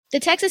The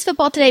Texas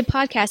Football Today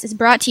podcast is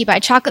brought to you by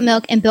Chocolate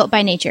Milk and Built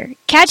by Nature.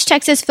 Catch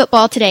Texas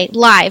Football Today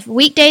live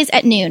weekdays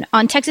at noon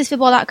on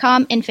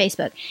TexasFootball.com and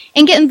Facebook.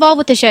 And get involved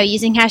with the show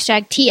using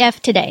hashtag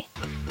TFToday.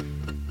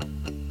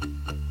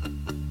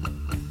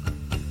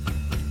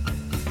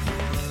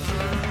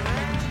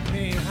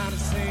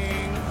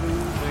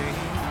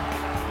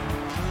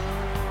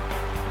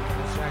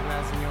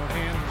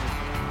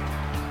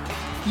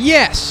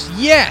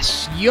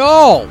 Yes,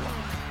 yo!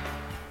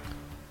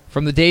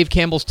 From the Dave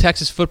Campbell's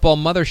Texas Football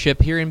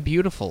Mothership here in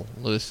beautiful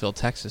Lewisville,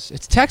 Texas.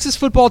 It's Texas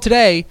Football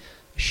Today,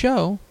 a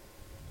show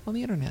on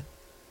the internet.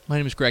 My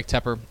name is Greg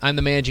Tepper. I'm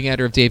the managing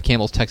editor of Dave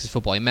Campbell's Texas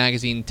Football, a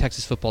magazine,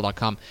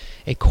 TexasFootball.com,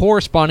 a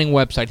corresponding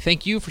website.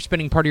 Thank you for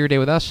spending part of your day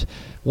with us,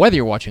 whether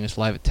you're watching us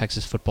live at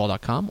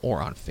TexasFootball.com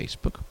or on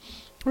Facebook,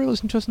 or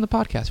listen to us on the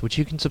podcast, which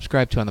you can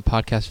subscribe to on the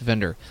podcast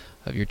vendor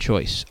of your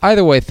choice.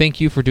 Either way,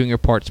 thank you for doing your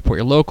part to support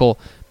your local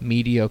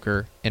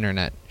mediocre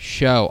internet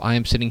show. I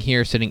am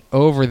sitting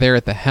over there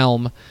at the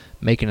helm,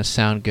 making us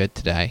sound good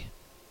today.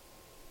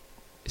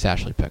 It's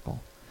Ashley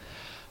Pickle.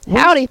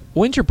 Howdy.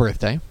 When's your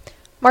birthday?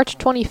 March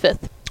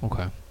 25th.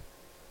 Okay.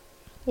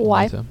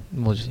 Why?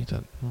 We'll just need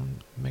to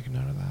make a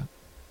note of that.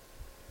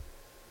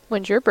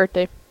 When's your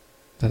birthday?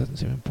 That doesn't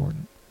seem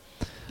important.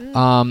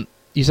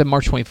 You said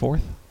March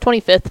 24th?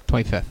 25th.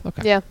 25th,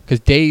 okay. Yeah. Because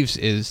Dave's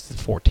is the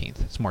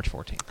 14th. It's March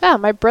 14th. Yeah,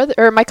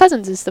 my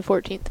cousin's is the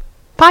 14th.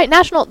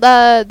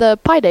 The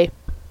Pi Day.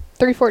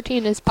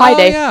 3/14 is Pi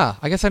Day. Oh, yeah.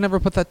 I guess I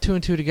never put that two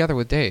and two together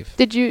with Dave.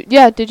 Did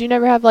you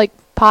never have like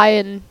pie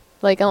in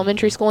like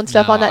elementary school and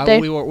stuff on that day?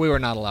 We were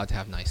not allowed to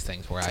have nice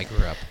things where I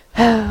grew up.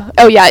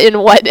 Oh yeah, in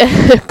what?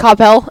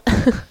 Coppell?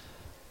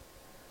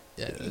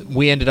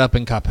 We ended up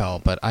in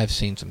Coppell, but I've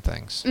seen some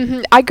things.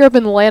 Mm-hmm. I grew up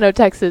in Llano,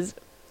 Texas.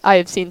 I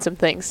have seen some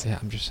things. Yeah,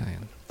 I'm just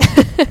saying.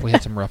 We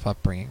had some rough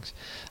upbringings.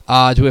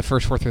 Do we have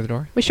first four through the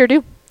door? We sure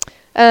do.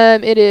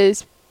 It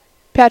is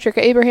Patrick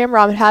Abraham,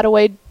 Robin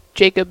Hadaway,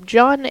 Jacob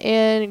John,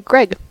 and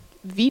Greg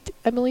Veet,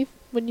 I believe,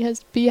 wouldn't you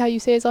be how you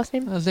say his last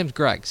name? His name's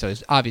Greg, so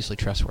he's obviously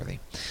trustworthy.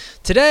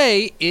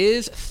 Today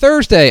is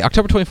Thursday,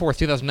 October 24th,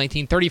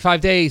 2019. 35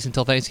 days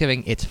until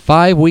Thanksgiving. It's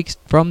 5 weeks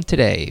from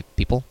today,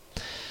 people.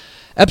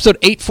 Episode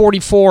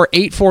 844.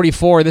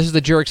 This is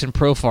the Jurickson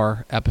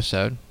Profar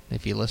episode.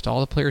 If you list all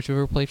the players who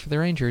ever played for the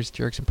Rangers,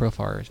 Jurickson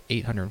Profar is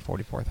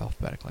 844th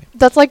alphabetically.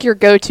 That's like your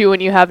go-to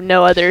when you have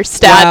no other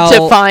stat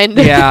to find.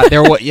 Yeah,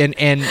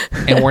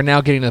 and we're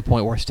now getting to the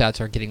point where stats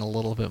are getting a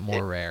little bit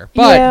more rare.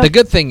 But the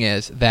good thing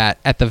is that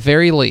at the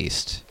very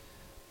least,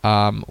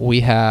 we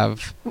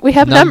have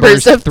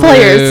numbers of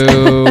players.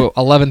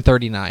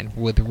 1139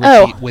 with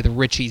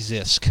Richie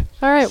Zisk.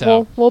 All right,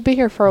 so we'll be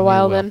here for a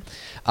while then.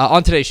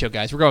 On today's show,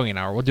 guys, we're going an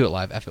hour. We'll do it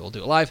live. We'll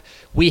do it live.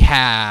 We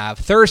have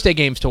Thursday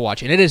games to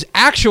watch, and it is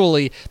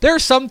actually, there are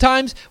some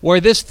times where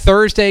this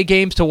Thursday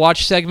games to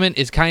watch segment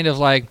is kind of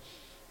like,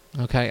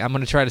 okay, I'm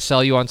going to try to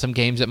sell you on some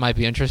games that might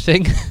be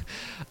interesting.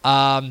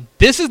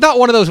 This is not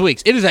one of those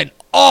weeks. It is an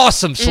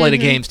awesome slate of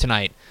games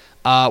tonight.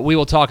 We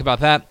will talk about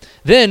that.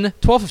 Then,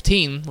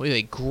 12:15, we have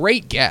a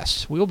great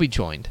guest. We will be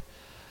joined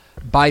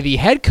by the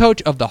head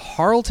coach of the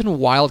Harleton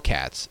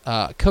Wildcats.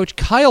 Coach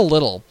Kyle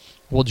Little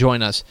will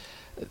join us.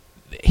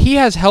 He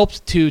has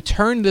helped to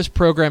turn this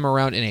program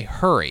around in a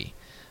hurry.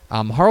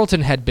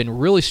 Harleton had been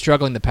really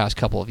struggling the past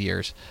couple of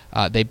years.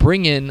 They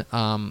bring in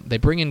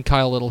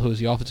Kyle Little, who is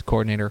the offensive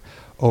coordinator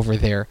over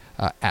there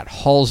at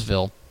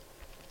Hallsville,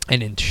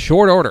 and in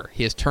short order,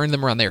 he has turned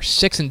them around. They are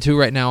 6-2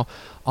 right now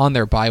on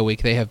their bye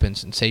week. They have been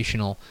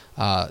sensational,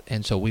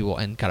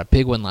 and got a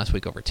big win last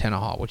week over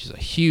Tenaha, which is a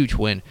huge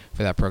win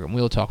for that program.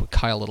 We will talk with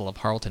Kyle Little of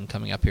Harleton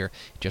coming up here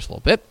in just a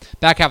little bit.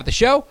 Back half of the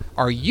show,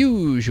 our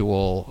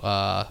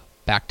usual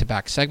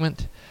back-to-back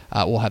segment.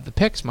 We'll have the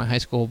picks, my high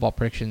school football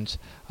predictions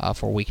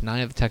for Week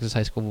 9 of the Texas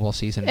high school football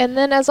season. And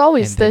then, as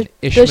always, the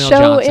show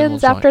Johnson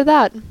ends after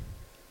that. You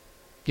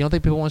don't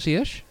think people want to see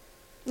Ish?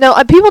 No,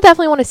 people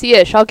definitely want to see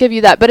Ish. I'll give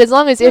you that. But as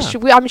long as Ish,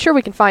 I'm sure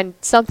we can find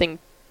something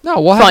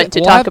fun to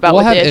talk about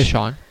with Ish. We'll have Ish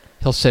on.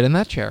 He'll sit in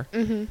that chair.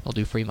 Mm-hmm. He'll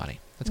do free money.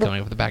 That's coming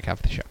up with the back half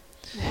of the show.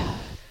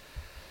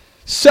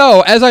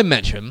 So, as I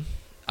mentioned,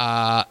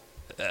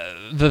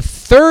 the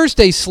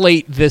Thursday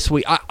slate this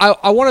week,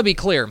 I want to be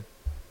clear.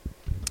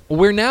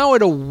 We're now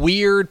at a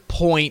weird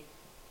point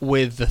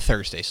with the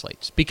Thursday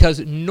slates because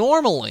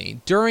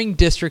normally during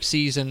district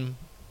season,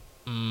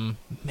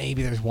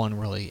 maybe there's one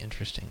really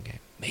interesting game.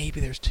 Maybe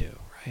there's two,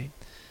 right?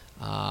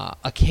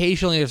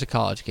 Occasionally there's a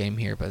college game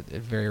here, but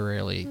it very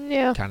rarely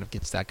kind of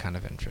gets that kind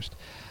of interest.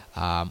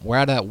 We're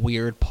out of that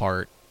weird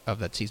part of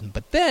that season.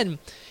 But then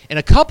in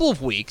a couple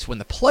of weeks when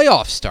the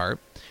playoffs start,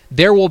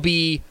 there will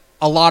be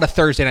a lot of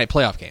Thursday night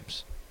playoff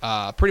games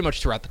pretty much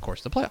throughout the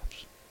course of the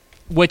playoffs.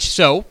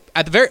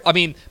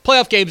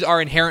 Playoff games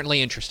are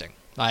inherently interesting.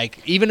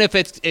 Like, even if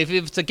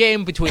it's a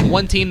game between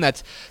one team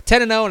that's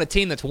 10-0 and a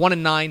team that's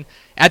 1-9,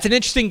 that's an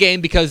interesting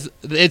game because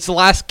it's the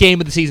last game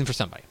of the season for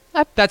somebody.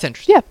 That's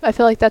interesting. Yeah, I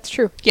feel like that's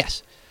true.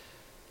 Yes.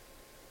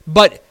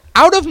 But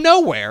out of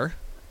nowhere,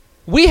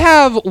 we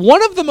have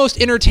one of the most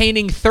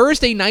entertaining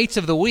Thursday nights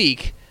of the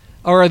week,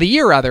 or of the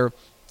year rather,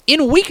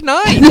 in week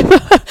 9.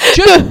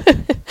 Just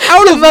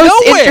out The of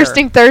most nowhere.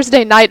 interesting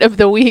Thursday night of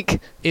the week.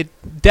 It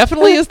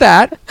definitely is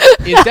that.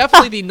 It's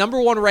definitely the number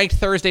 1 ranked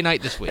Thursday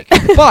night this week.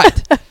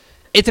 But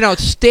it's an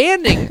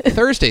outstanding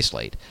Thursday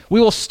slate. We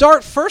will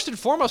start first and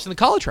foremost in the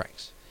college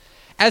ranks.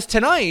 As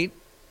tonight,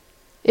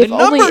 If the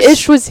only numbers-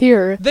 Ish was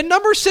here. the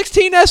number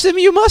 16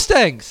 SMU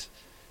Mustangs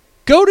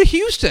go to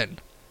Houston.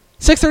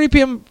 6:30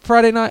 p.m.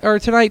 Friday night or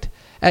tonight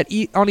on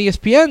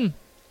ESPN.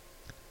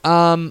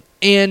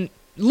 And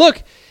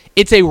look,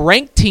 it's a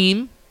ranked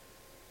team,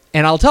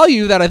 and I'll tell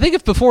you that I think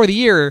if before the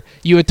year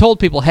you had told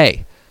people,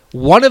 hey,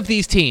 one of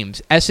these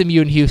teams,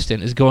 SMU and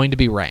Houston, is going to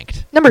be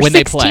ranked Number when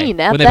 16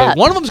 they at play. that.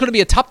 One of them is going to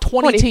be a top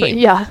 20 team.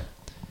 Yeah.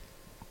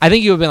 I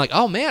think you would have been like,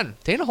 oh man,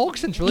 Dana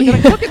Holgerson's really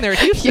going to cook in there at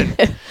Houston.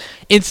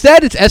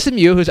 Instead, it's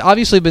SMU, who's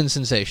obviously been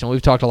sensational.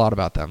 We've talked a lot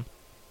about them.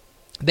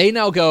 They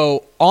now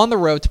go on the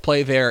road to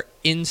play their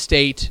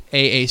in-state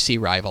AAC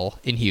rival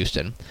in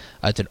Houston.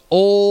 It's an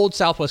old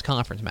Southwest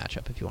Conference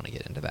matchup, if you want to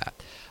get into that.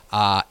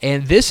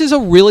 And this is a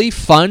really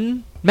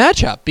fun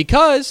matchup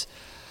because,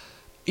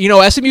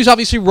 SMU's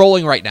obviously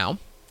rolling right now.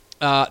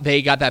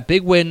 They got that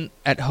big win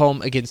at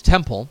home against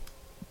Temple.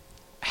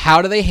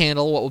 How do they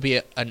handle what will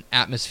be an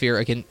atmosphere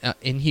again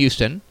in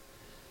Houston?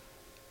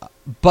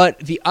 But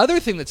the other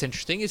thing that's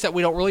interesting is that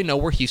we don't really know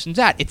where Houston's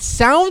at. It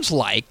sounds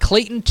like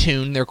Clayton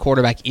Tune, their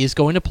quarterback, is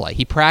going to play.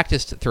 He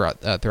practiced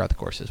throughout the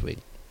course this week.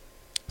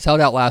 He's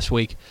held out last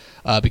week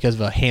because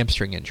of a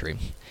hamstring injury.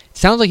 It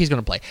sounds like he's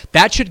going to play.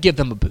 That should give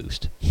them a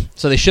boost.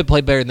 So they should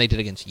play better than they did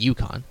against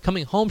UConn.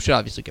 Coming home should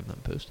obviously give them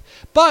a boost.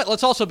 But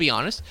let's also be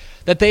honest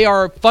that they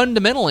are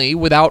fundamentally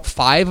without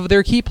 5 of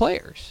their key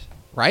players.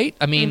 Right?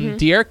 I mean,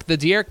 the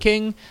De'Aaron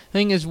King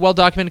thing is well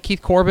documented.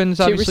 Keith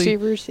Corbin's obviously 2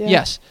 receivers, yeah.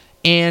 Yes.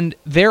 And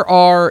there's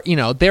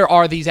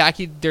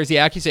the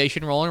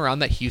accusation rolling around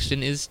that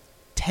Houston is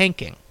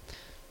tanking.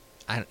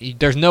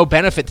 There's no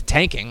benefit to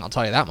tanking, I'll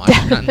tell you that much.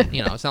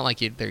 It's not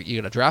like you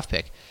get a draft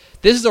pick.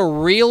 This is a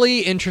really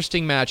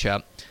interesting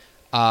matchup.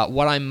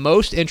 What I'm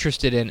most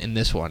interested in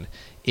this one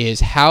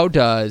is how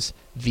does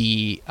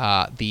the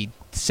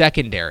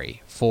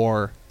secondary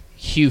for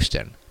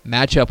Houston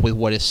match up with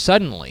what is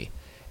suddenly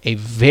a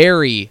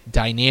very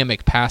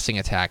dynamic passing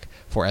attack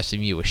for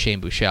SMU with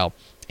Shane Buechele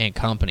and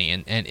company.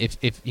 And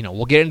if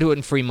we'll get into it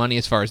in free money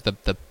as far as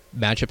the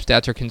matchup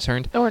stats are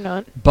concerned. Or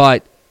not.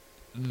 But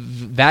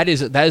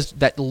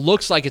that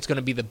looks like it's going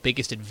to be the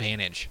biggest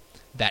advantage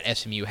that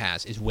SMU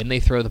has is when they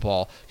throw the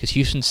ball, because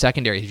Houston's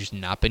secondary has just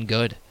not been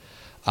good.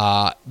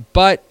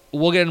 But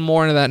we'll get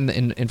more into that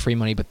in free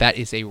money. But that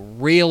is a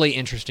really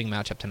interesting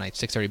matchup tonight,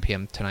 6:30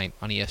 p.m. tonight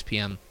on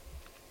ESPN.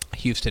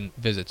 Houston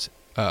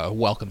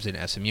welcomes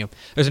in SMU.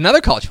 There's another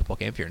college football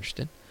game if you're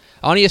interested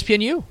on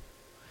ESPNU.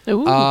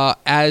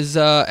 As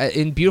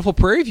in beautiful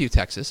Prairie View,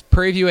 Texas,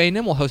 Prairie View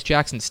A&M will host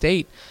Jackson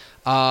State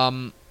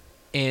in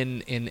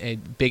a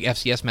big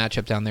FCS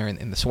matchup down there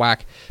in the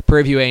SWAC.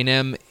 Prairie View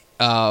A&M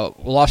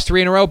lost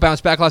 3 in a row,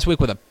 bounced back last week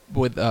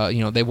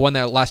they've won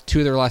their last 2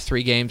 of their last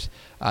 3 games.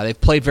 They've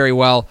played very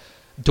well.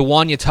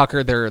 DeWanya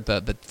Tucker,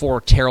 the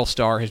former Terrell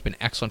star, has been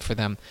excellent for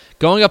them.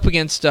 Going up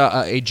against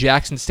a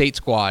Jackson State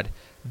squad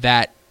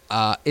that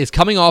is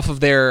coming off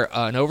of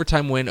an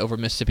overtime win over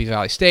Mississippi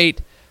Valley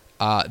State.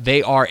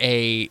 This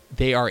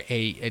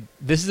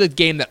is a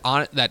game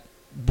that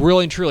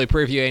really and truly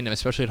Prairie View A&M,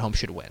 especially at home,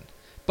 should win.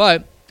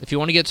 But if you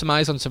want to get some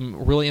eyes on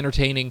some really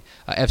entertaining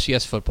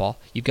FCS football,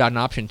 you've got an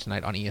option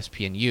tonight on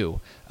ESPNU,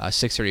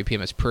 6:30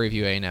 p.m. as Prairie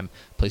View A&M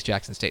plays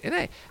Jackson State. And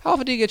hey, how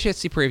often do you get a chance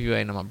to see Prairie View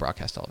A&M on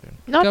broadcast television?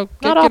 Not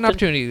Get often. an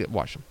opportunity to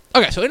watch them.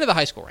 Okay, so into the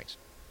high school ranks,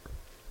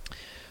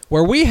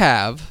 where we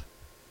have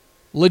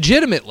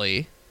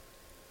legitimately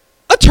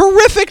a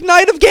terrific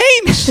night of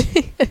games.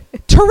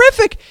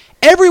 Terrific.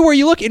 Everywhere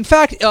you look. In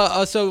fact,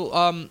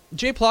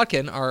 Jay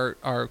Plotkin,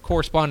 our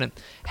correspondent,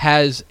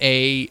 has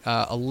a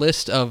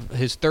list of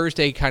his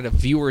Thursday kind of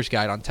viewer's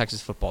guide on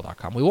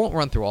TexasFootball.com. We won't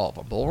run through all of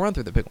them, but we'll run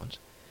through the big ones.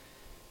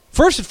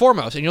 First and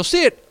foremost, and you'll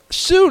see it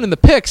soon in the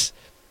picks,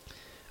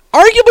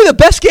 arguably the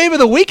best game of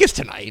the week is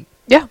tonight.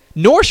 Yeah.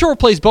 North Shore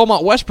plays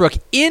Beaumont Westbrook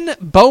in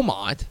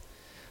Beaumont.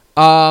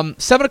 7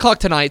 o'clock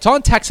tonight. It's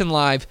on Texan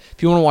Live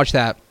if you want to watch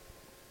that.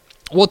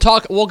 We'll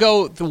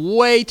go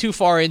way too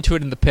far into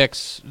it in the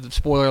picks.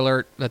 Spoiler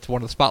alert, that's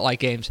one of the spotlight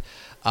games.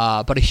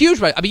 But a huge,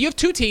 you have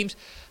 2 teams,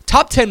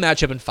 top 10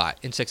 matchup in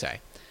 6A.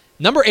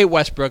 Number 8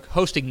 Westbrook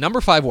hosting number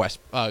 5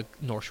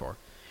 North Shore.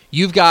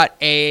 You've got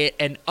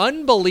an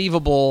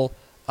unbelievable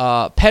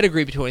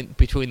pedigree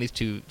between these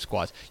 2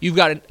 squads. You've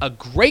got a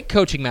great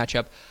coaching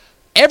matchup.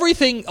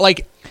 Everything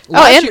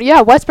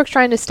Westbrook's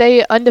trying to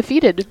stay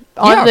undefeated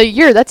on the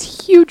year.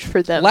 That's huge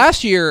for them.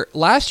 Last year,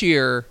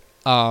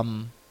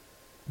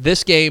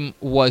 this game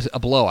was a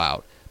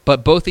blowout,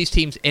 but both these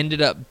teams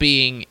ended up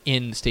being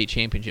in the state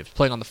championships,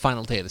 playing on the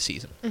final day of the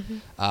season.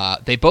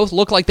 Mm-hmm. They both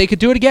look like they could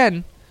do it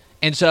again,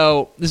 and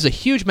so this is a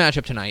huge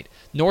matchup tonight,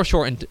 North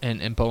Shore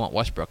and Beaumont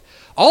Westbrook.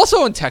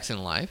 Also on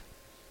Texan Live,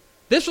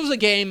 this was a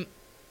game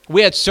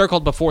we had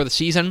circled before the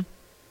season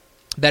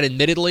that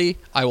admittedly,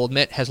 I will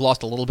admit, has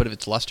lost a little bit of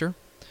its luster.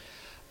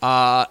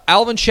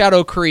 Alvin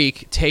Shadow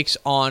Creek takes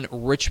on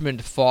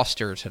Richmond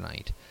Foster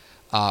tonight.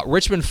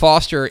 Richmond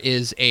Foster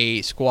is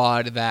a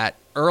squad that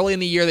early in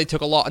the year they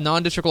took a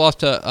non-district loss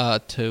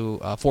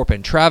to Fort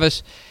Bend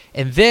Travis,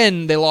 and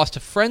then they lost to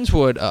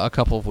Friendswood a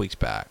couple of weeks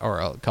back.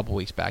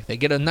 They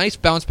get a nice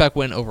bounce-back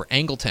win over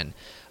Angleton.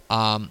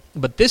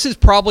 But this is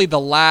probably the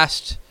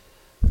last.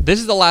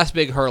 This is the last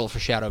big hurdle for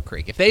Shadow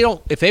Creek. If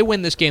they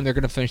win this game, they're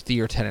going to finish the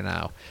year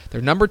 10-0.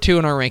 They're number 2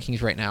 in our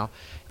rankings right now,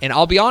 and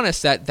I'll be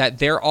honest that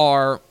there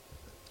are.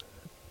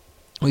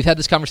 We've had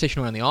this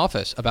conversation around the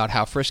office about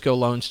how Frisco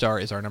Lone Star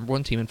is our number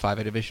 1 team in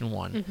 5A Division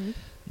 1.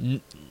 Mm-hmm.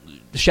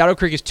 Shadow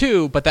Creek is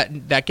 2, but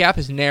that gap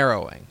is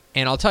narrowing.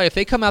 And I'll tell you, if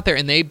they come out there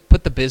and they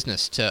put the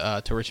business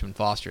to Richmond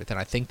Foster, then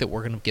I think that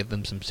we're going to give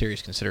them some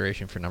serious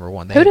consideration for number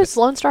 1. Who does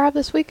Lone Star have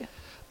this week?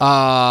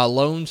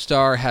 Lone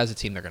Star has a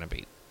team they're going to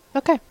beat.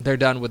 Okay. They're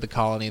done with the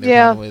Colony.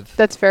 They're done with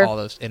that's fair. All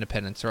those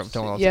independents.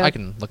 Yeah. I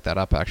can look that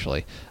up,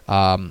 actually.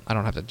 I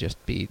don't have to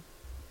just be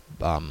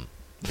flip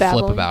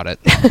Babbling. about it.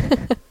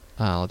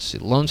 Let's see.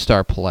 Lone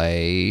Star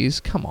plays.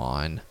 Come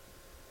on.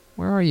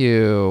 Where are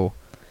you?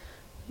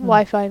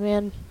 Wi-Fi,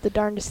 man. The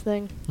darndest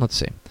thing. Let's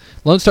see.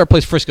 Lone Star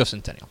plays Frisco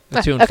Centennial.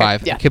 They're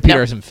 2-5. Yeah.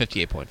 Computer has them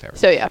 58-point favorite.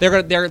 So yeah.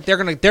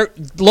 They're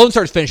Lone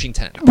Star's finishing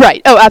 10-0.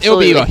 Right. Oh,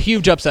 absolutely. It would be a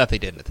huge upset if they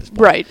didn't at this point.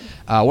 Right.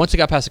 Once they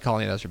got past the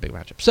Colony, that was their big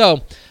matchup.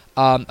 So,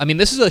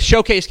 this is a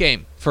showcase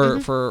game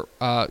for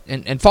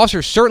and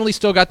Foster certainly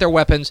still got their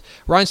weapons.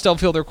 Ryan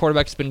Stubblefield, their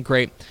quarterback, has been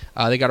great.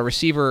 They got a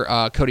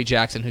receiver, Cody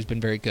Jackson, who's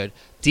been very good.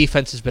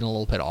 Defense has been a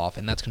little bit off,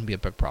 and that's going to be a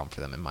big problem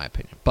for them, in my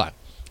opinion. But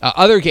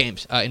other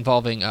games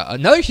involving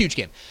another huge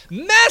game,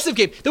 massive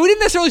game that we didn't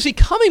necessarily see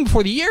coming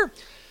before the year.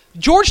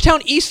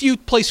 Georgetown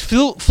Eastview plays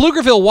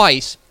Pflugerville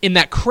Weiss in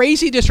that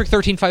crazy District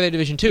 13 5A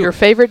Division 2. Your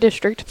favorite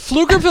district.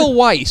 Pflugerville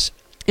Weiss,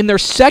 in their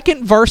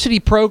second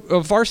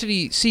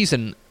varsity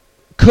season,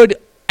 could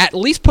at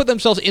least put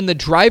themselves in the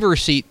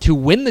driver's seat to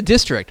win the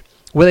district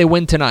where they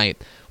win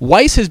tonight.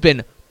 Weiss has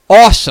been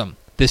awesome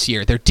this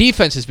year. Their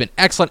defense has been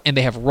excellent, and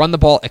they have run the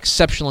ball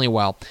exceptionally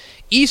well.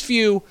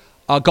 Eastview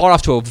got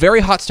off to a very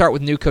hot start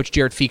with new coach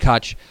Jared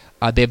Fekoch.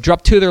 They have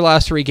dropped 2 of their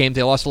last 3 games.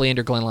 They lost to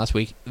Leander Glenn last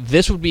week.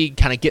 This would be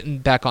kind of getting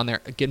back on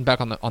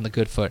the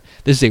good foot.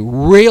 This is a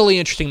really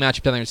interesting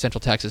matchup down there in Central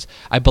Texas.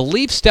 I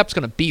believe Stepp's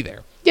going to be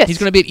there. Yes. He's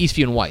going to be at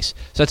Eastview and Weiss,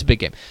 so that's a big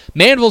game.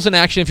 Manville's in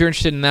action if you're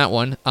interested in that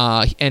one,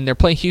 and they're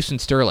playing Houston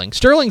Sterling.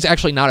 Sterling's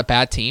actually not a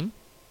bad team.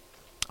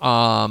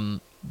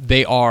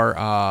 They are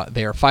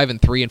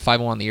 5-3 and 5-1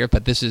 on the year,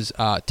 but this is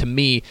to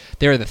me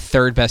they're the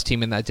 3rd best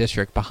team in that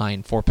district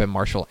behind Fort Bend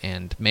Marshall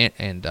and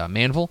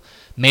Manville.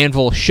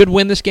 Manville should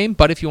win this game,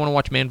 but if you want to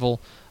watch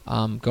Manville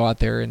go out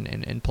there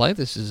and play,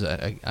 this is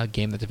a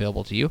game that's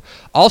available to you.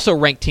 Also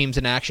ranked teams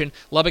in action.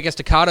 Lubbock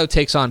Estacado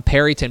takes on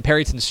Perryton.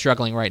 Perryton's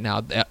struggling right now.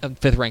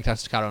 5th ranked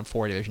Estacado in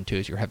 4 Division 2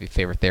 is your heavy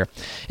favorite there.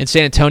 And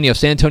San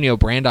Antonio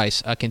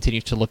Brandeis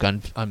continues to look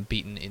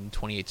unbeaten in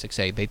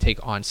 28-6A. They take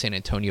on San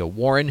Antonio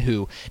Warren,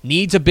 who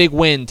needs a big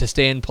win to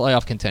stay in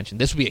playoff contention.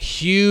 This would be a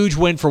huge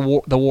win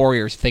for the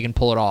Warriors if they can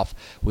pull it off.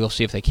 We'll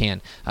see if they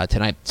can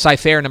tonight.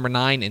 Cy-Fair, number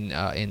 9 in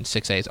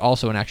 6A, is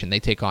also in action. They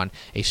take on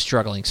a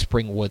struggling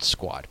Springwood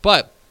squad.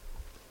 But,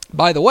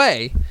 by the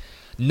way,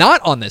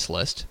 not on this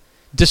list,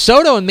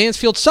 DeSoto and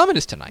Mansfield Summit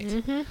is tonight.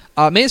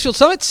 Mm-hmm. Mansfield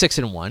Summit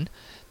 6-1.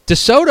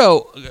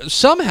 DeSoto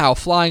somehow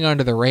flying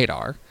under the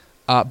radar.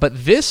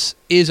 But this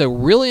is a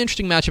really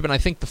interesting matchup, and I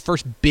think the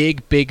first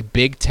big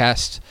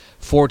test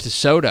for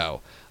DeSoto,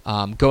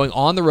 going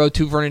on the road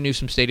to Vernon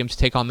Newsom Stadium to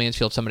take on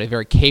Mansfield Summit, a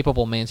very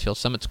capable Mansfield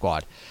Summit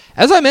squad.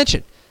 As I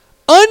mentioned,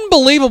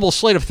 unbelievable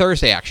slate of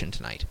Thursday action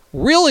tonight.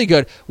 Really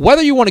good.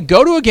 Whether you want to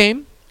go to a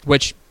game,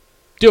 which,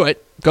 do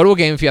it. Go to a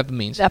game if you have the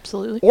means.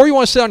 Absolutely. Or you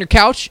want to sit on your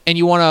couch and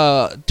you want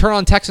to turn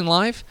on Texan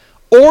Live.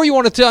 Or you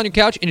want to sit on your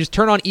couch and just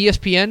turn on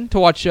ESPN to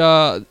watch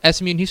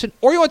SMU and Houston.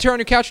 Or you want to turn on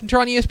your couch and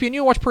turn on ESPN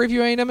and watch Prairie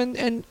View A&M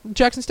and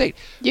Jackson State.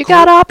 You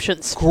got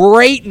options.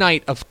 Great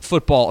night of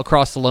football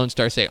across the Lone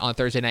Star State on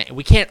Thursday night. And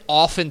we can't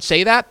often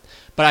say that,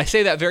 but I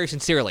say that very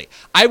sincerely.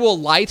 I will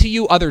lie to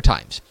you other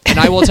times. And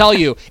I will tell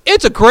you,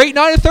 it's a great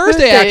night of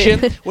Thursday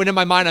action. When in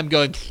my mind I'm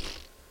going...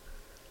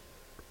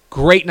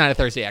 Great night of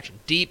Thursday action.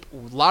 Deep,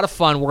 a lot of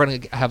fun. We're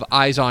going to have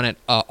eyes on it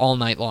all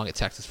night long at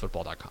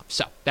TexasFootball.com.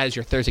 So that is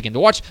your Thursday game to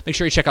watch. Make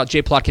sure you check out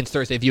Jay Plotkin's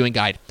Thursday viewing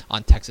guide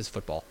on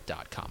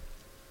TexasFootball.com.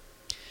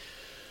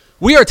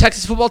 We are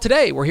Texas Football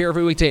Today. We're here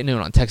every weekday at noon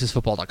on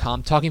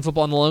TexasFootball.com, talking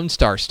football in the Lone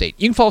Star State.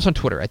 You can follow us on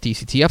Twitter at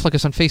DCTF, like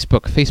us on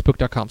Facebook,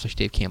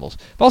 Facebook.com/Dave Campbell's.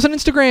 Follow us on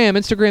Instagram,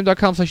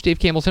 Instagram.com/Dave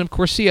Campbell's, and of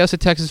course see us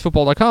at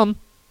TexasFootball.com.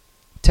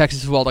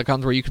 TexasFootball.com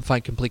is where you can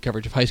find complete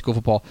coverage of high school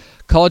football,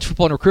 college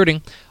football, and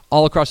recruiting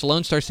all across the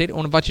Lone Star State. I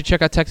want to invite you to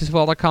check out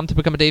TexasFootball.com to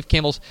become a Dave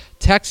Campbell's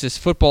Texas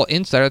Football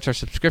Insider. That's our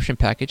subscription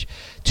package.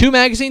 2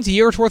 magazines, a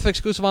year's worth of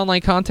exclusive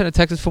online content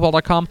at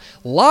TexasFootball.com.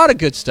 A lot of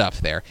good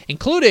stuff there,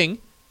 including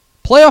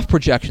playoff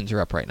projections are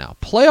up right now.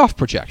 I'm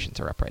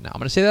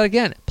going to say that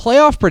again.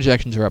 Playoff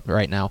projections are up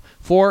right now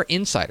for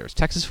insiders.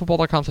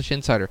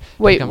 TexasFootball.com/insider.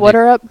 Wait, what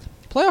are up?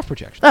 playoff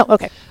projections. Oh,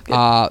 okay.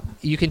 Good.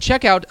 You can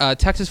check out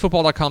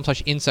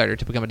TexasFootball.com/insider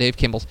to become a Dave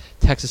Kimball's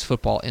Texas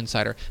Football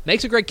Insider.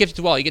 Makes a great gift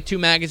as well. You get 2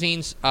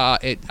 magazines.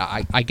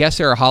 I guess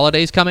there are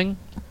holidays coming.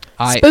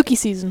 Spooky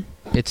season.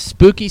 It's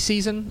spooky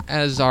season,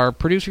 as our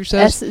producer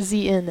says.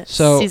 SZN.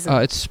 So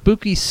season. it's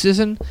spooky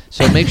season.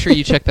 So make sure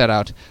you check that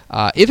out.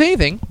 If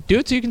anything, do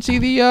it so you can see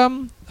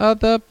the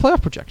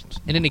playoff projections.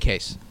 In any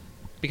case,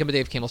 become a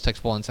Dave Kimball's Texas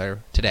Football Insider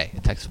today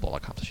at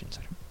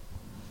TexasFootball.com/insider.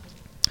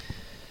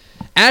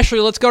 Ashley,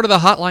 let's go to the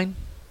hotline.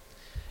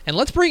 And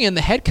let's bring in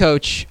the head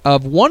coach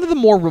of one of the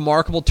more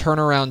remarkable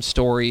turnaround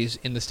stories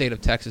in the state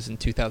of Texas in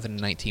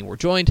 2019. We're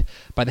joined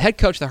by the head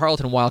coach of the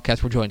Harleton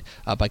Wildcats. We're joined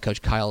by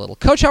Coach Kyle Little.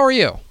 Coach, how are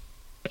you?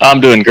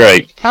 I'm doing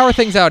great. How are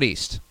things out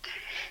east?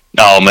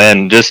 Oh,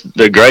 man,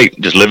 they're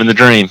great. Just living the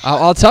dream.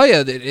 I'll tell you,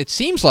 it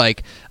seems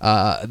like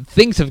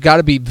things have got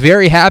to be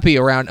very happy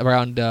around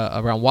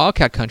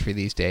Wildcat country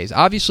these days.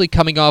 Obviously,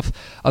 coming off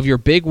of your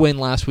big win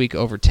last week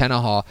over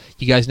Tenaha,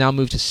 you guys now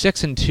move to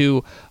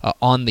 6-2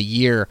 on the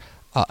year.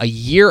 A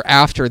year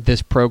after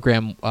this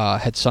program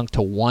had sunk to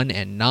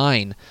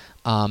 1-9.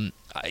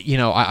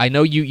 I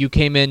know you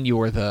came in. You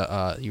were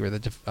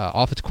the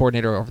offense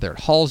coordinator over there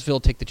at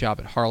Hallsville. Take the job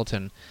at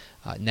Harleton.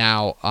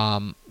 Now,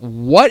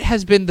 what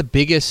has been the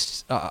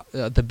biggest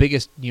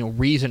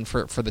reason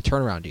for the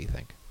turnaround? Do you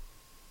think?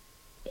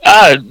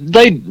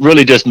 They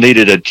really just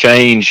needed a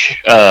change.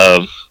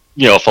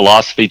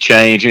 Philosophy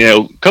change.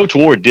 Coach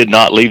Ward did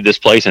not leave this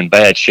place in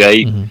bad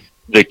shape. Mm-hmm.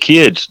 The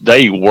kids,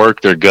 they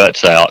work their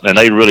guts out, and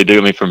they really do.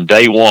 I mean, from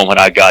day one when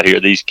I got here,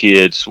 these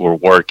kids were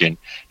working.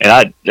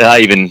 And I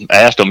even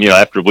asked them,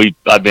 after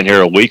I'd been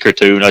here a week or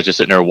two, and I was just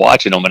sitting there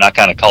watching them, and I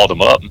kind of called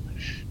them up.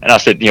 And I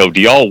said, do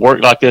y'all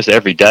work like this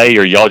every day,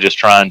 or y'all just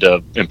trying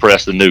to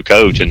impress the new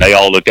coach? And they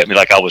all looked at me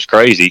like I was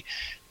crazy.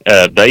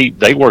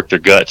 They work their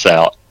guts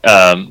out.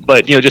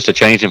 But just a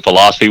change in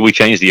philosophy. We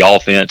changed the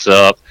offense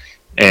up,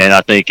 and I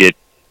think it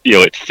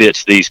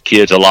fits these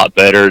kids a lot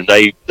better.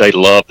 They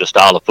love the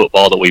style of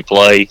football that we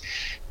play,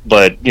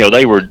 but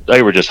they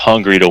were just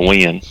hungry to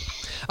win.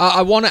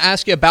 I want to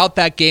ask you about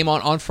that game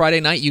on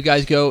Friday night. You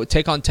guys go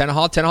take on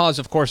Tenaha. Tenaha is,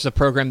 of course, a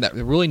program that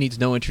really needs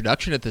no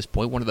introduction at this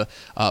point. One of the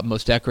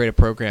most decorated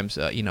programs,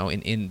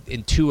 in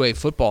 2A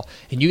football.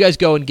 And you guys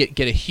go and get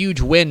a huge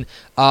win.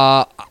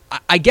 I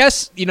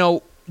guess,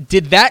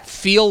 did that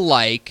feel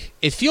like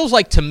 – it feels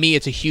like to me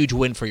it's a huge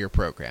win for your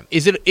program.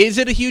 Is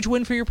it a huge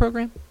win for your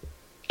program?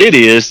 It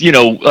is,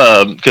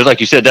 because like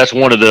you said,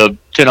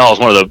 Tenaha is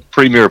one of the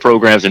premier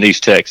programs in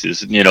East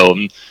Texas.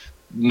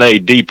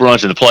 Made deep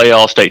runs in the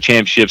playoffs, state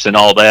championships, and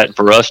all that. And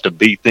for us to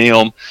beat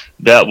them,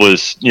 that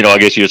was, I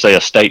guess you would say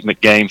a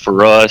statement game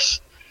for us.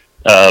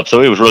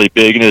 So it was really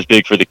big, and it was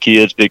big for the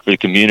kids, big for the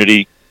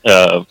community.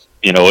 It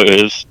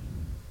was,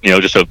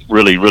 just a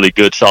really, really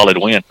good, solid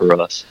win for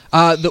us.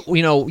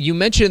 You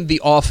mentioned the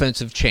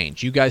offensive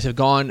change. You guys have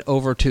gone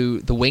over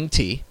to the wing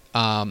tee.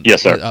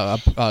 Yes, sir.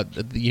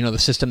 The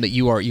system that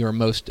you are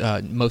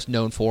most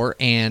known for,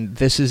 and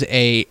this is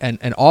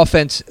an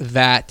offense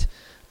that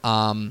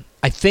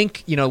I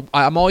think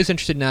I'm always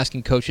interested in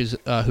asking coaches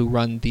who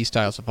run these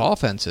styles of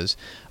offenses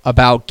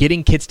about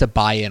getting kids to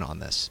buy in on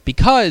this,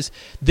 because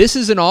this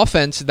is an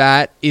offense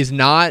that is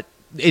not.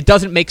 It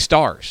doesn't make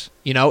stars.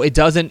 It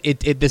doesn't.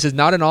 This is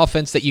not an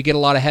offense that you get a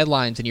lot of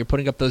headlines and you're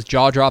putting up those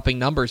jaw-dropping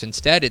numbers.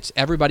 Instead, it's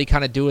everybody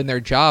kind of doing their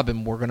job,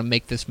 and we're going to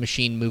make this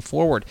machine move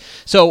forward.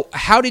 So,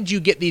 how did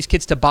you get these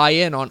kids to buy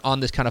in on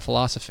this kind of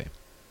philosophy?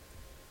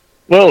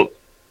 Well,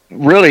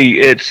 really,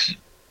 it's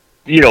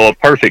a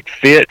perfect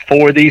fit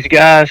for these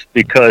guys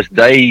because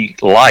they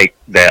like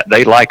that.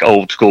 They like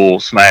old school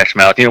smash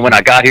mouth. When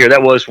I got here,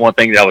 that was one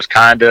thing that I was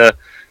kind of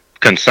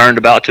concerned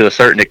about to a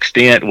certain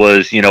extent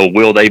was,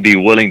 will they be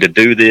willing to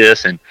do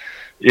this? And,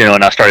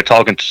 and I started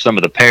talking to some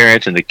of the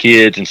parents and the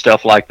kids and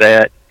stuff like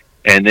that.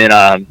 And then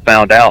I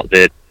found out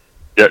that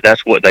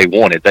that's what they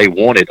wanted. They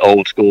wanted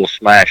old school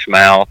smash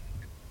mouth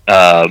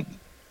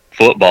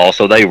football.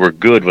 So they were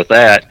good with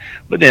that.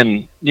 But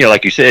then,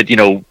 like you said,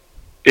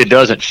 it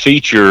doesn't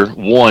feature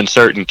one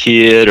certain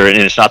kid, and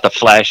it's not the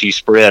flashy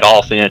spread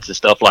offense and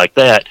stuff like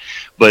that.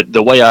 But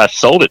the way I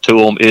sold it to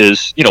them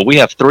is, we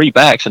have 3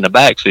 backs in the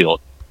backfield,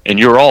 and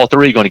you're all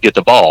 3 going to get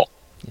the ball.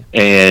 Yeah.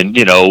 And,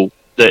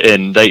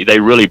 and they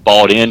really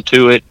bought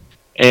into it.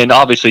 And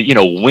obviously,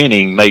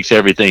 winning makes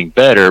everything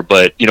better.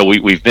 But,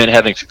 we've been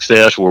having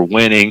success. We're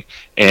winning,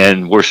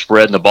 and we're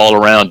spreading the ball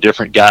around.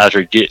 Different guys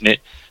are getting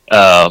it.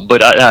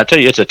 But I tell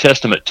you, it's a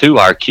testament to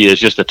our kids,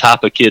 just the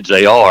type of kids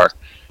they are.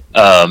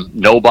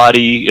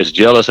 Nobody is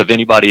jealous of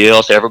anybody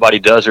else. Everybody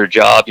does their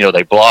job.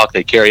 They block,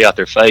 they carry out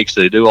their fakes,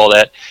 they do all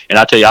that. And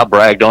I tell you, I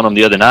bragged on him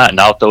the other night, and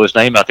I'll throw his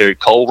name out there.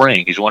 Cole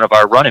Ring, he's one of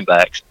our running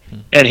backs,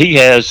 and he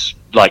has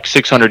like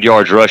 600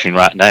 yards rushing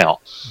right now.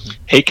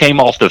 He came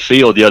off the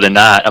field the other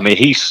night. I mean,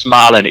 he's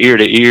smiling ear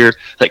to ear.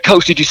 Like,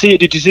 Coach, did you see it?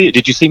 Did you see it?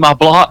 Did you see my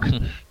block?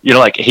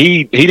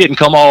 He didn't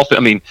come off. I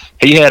mean,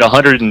 he had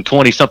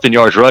 120 something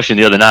yards rushing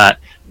the other night.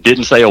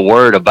 Didn't say a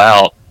word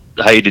about,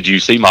 hey, did you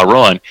see my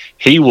run?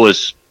 He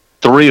was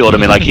thrilled. I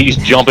mean, he's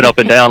jumping up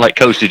and down like,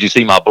 Coach, did you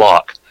see my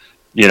block?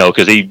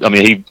 because he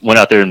went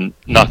out there and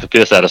knocked the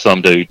piss out of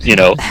some dude,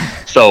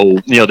 So,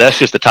 that's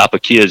just the type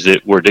of kids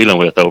that we're dealing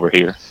with over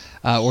here.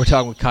 We're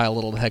talking with Kyle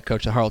Little, the head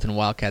coach of the Harleton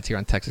Wildcats here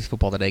on Texas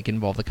Football Today. Get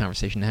involved in the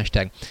conversation,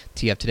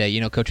 #TF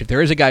Today. Coach, if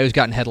there is a guy who's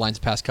gotten headlines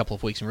the past couple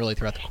of weeks and really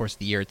throughout the course of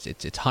the year,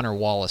 it's Hunter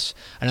Wallace.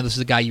 I know this is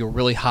a guy you were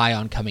really high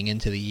on coming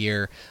into the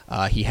year.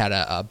 He had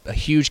a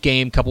huge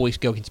game a couple weeks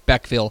ago against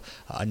Beckville,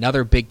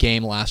 another big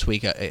game last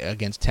week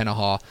against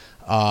Tenaha.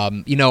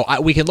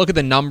 We can look at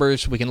the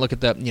numbers. We can look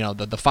at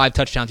the 5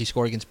 touchdowns he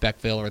scored against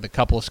Beckville or the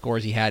couple of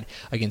scores he had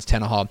against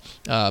Tenaha.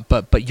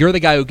 But you're the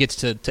guy who gets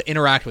to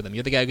interact with him.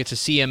 You're the guy who gets to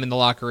see him in the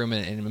locker room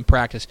and in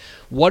practice.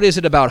 What is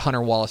it about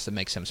Hunter Wallace that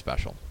makes him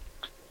special?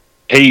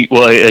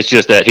 It's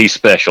just that he's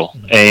special,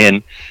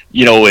 and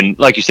and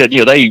like you said,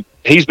 he's a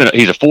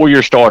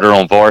 4-year starter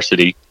on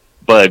varsity,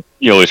 but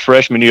his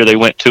freshman year they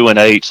went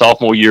 2-8,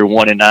 sophomore year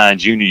 1-9,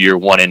 junior year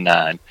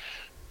 1-9.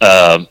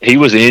 He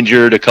was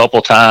injured a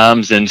couple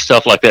times and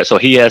stuff like that, so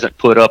he hasn't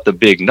put up the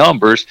big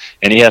numbers,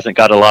 and he hasn't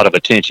got a lot of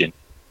attention.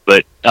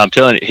 But I'm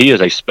telling you, he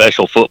is a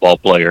special football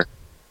player.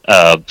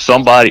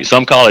 Some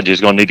college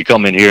is going to need to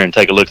come in here and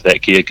take a look at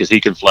that kid because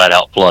he can flat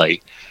out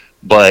play.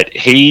 But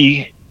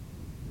he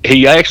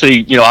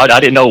actually, I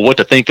didn't know what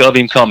to think of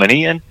him coming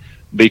in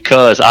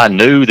because I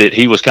knew that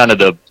he was kind of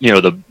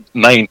the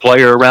main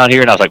player around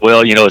here, and I was like,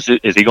 well, is he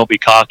going to be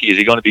cocky? Is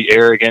he going to be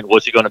arrogant?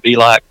 What's he going to be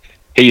like?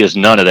 He is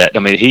none of that.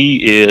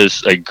 He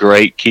is a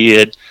great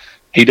kid.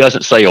 He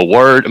doesn't say a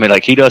word.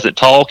 He doesn't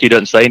talk. He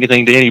doesn't say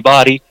anything to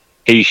anybody.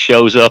 He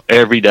shows up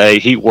every day.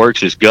 He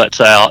works his guts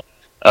out.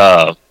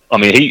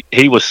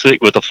 He was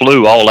sick with the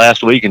flu all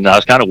last week, and I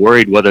was kind of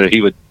worried whether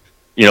he would,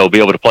 be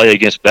able to play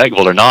against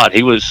Beckville or not.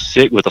 He was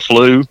sick with the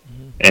flu,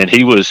 and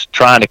he was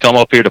trying to come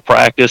up here to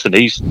practice, and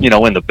he's,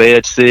 in the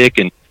bed sick,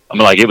 and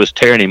it was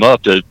tearing him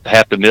up to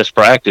have to miss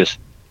practice.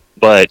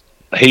 But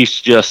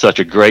he's just such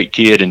a great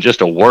kid and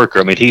just a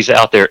worker. He's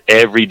out there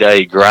every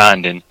day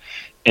grinding.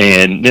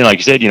 And then, like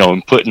you said,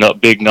 putting up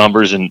big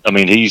numbers. And,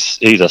 he's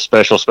a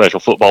special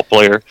football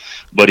player,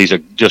 but he's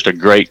just a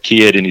great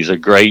kid, and he's a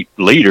great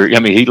leader.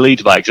 He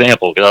leads by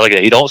example. Because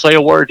he don't say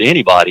a word to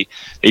anybody.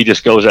 He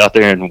just goes out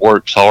there and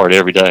works hard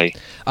every day.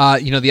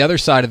 The other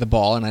side of the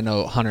ball, and I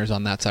know Hunter's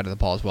on that side of the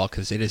ball as well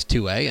because it is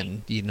 2A,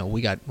 and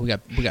we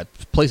got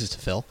places to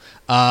fill.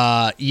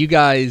 You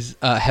guys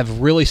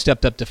have really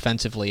stepped up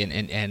defensively,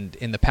 and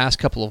in the past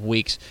couple of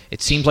weeks,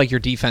 it seems like your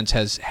defense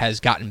has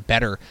gotten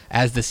better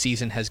as the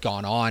season has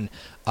gone on.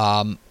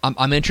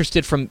 I'm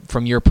interested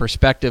from your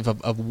perspective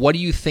of what do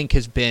you think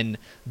has been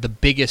the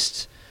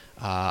biggest,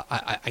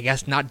 I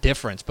guess not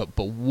difference, but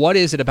what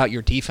is it about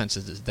your defense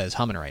that is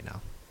humming right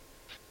now?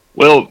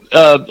 Well,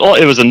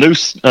 it was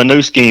a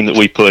new scheme that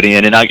we put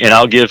in, and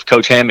I'll give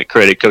Coach Hammock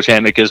credit. Coach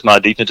Hammock is my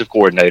defensive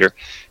coordinator.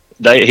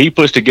 He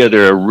puts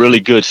together a really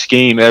good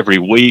scheme every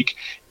week,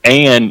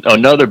 and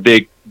another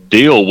big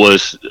deal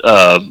was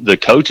the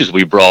coaches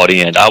we brought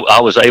in.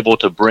 I was able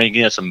to bring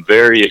in some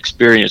very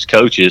experienced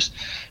coaches,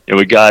 and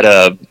we got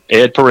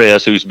Ed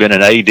Perez, who's been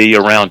an AD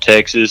around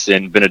Texas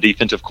and been a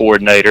defensive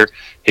coordinator.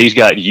 He's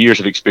got years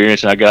of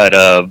experience, and I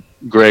got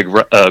Greg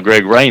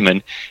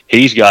Raymond.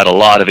 He's got a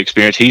lot of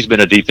experience. He's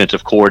been a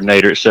defensive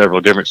coordinator at several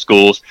different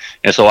schools.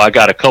 And so I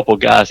got a couple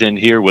guys in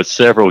here with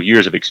several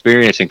years of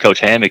experience, and Coach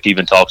Hammock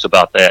even talks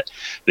about that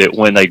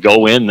when they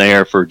go in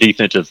there for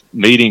defensive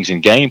meetings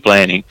and game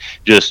planning,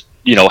 just,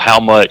 how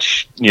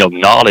much,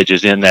 knowledge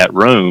is in that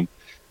room.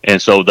 And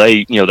so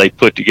they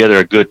put together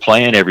a good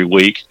plan every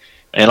week.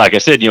 And like I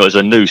said, it's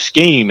a new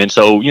scheme. And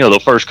so,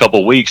 the first couple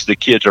of weeks, the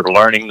kids are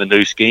learning the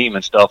new scheme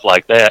and stuff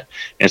like that.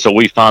 And so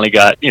we finally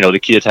got, the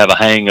kids have a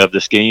hang of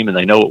the scheme and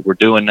they know what we're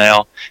doing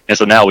now. And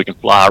so now we can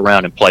fly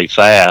around and play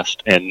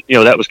fast. And,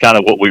 that was kind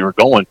of what we were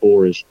going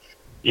for is,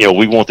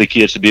 we want the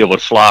kids to be able to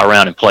fly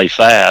around and play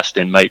fast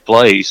and make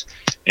plays.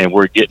 And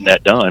we're getting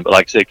that done. But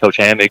like I said, Coach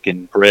Hammock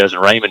and Perez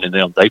and Raymond and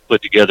them, they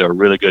put together a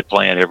really good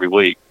plan every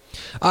week.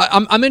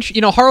 I'm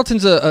interested.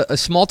 Harleton's a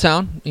small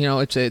town.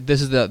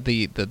 This is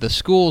the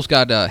school's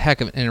got a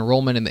heck of an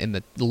enrollment in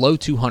the low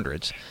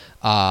 200s.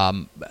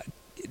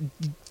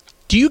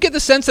 Do you get the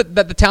sense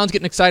that the town's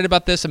getting excited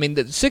about this?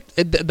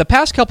 The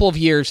past couple of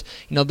years,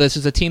 this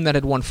is a team that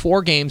had won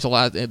 4 games the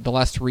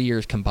last 3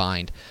 years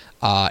combined.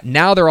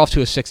 Now they're off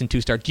to a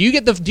 6-2 start. Do you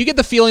get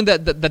the feeling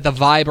that the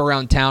vibe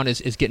around town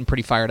is getting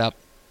pretty fired up?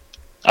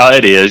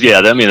 It is.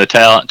 Yeah.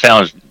 The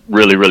town's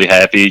really, really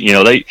happy.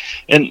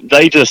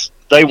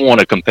 They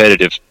want a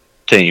competitive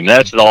team.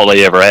 That's all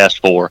they ever asked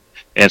for.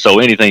 And so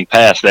anything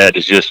past that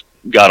has just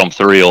got them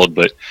thrilled.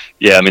 But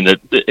yeah,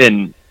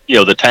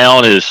 the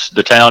town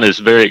is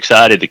very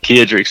excited. The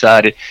kids are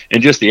excited,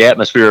 and just the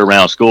atmosphere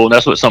around school. And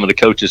that's what some of the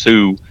coaches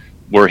who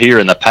were here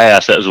in the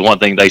past, that was one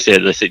thing they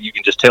said. They said, you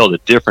can just tell the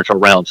difference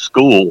around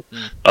school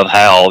of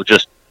how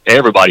just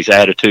everybody's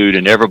attitude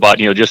and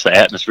everybody, just the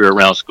atmosphere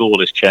around school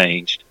has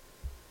changed.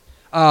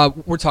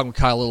 We're talking with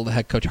Kyle Little, the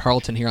head coach of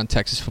Harleton here on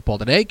Texas Football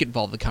Today. Get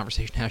involved in the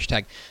conversation,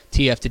 hashtag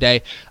TF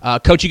Today.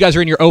 Coach, you guys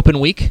are in your open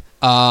week.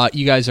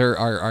 You guys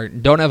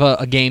don't have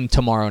a game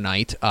tomorrow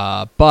night,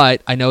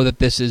 but I know that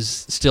this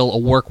is still a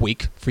work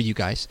week for you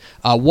guys.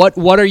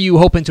 What are you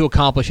hoping to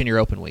accomplish in your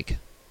open week?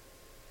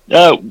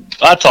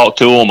 I talked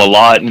to them a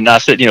lot, and I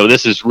said,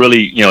 this is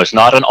really, it's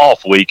not an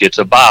off week, it's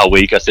a bye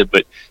week. I said,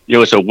 but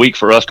it's a week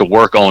for us to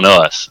work on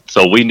us.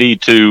 So we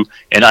need to,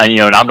 and I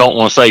don't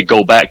want to say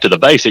go back to the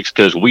basics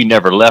because we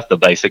never left the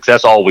basics.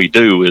 That's all we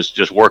do is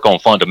just work on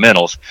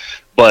fundamentals.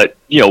 But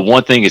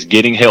one thing is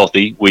getting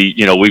healthy.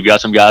 We've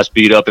got some guys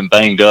beat up and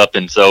banged up,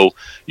 and so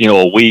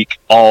a week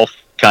off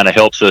kind of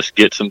helps us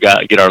get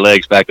our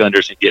legs back under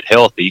us and get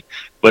healthy.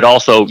 But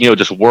also,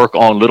 just work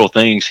on little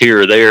things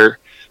here or there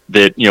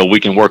that we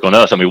can work on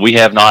us. I mean, we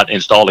have not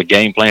installed a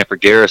game plan for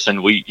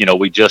Garrison. We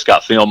just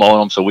got film on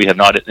them, so we have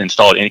not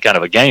installed any kind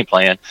of a game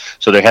plan.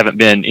 So there haven't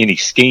been any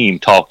scheme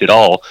talked at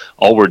all.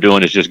 All we're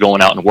doing is just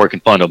going out and working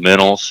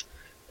fundamentals,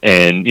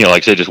 and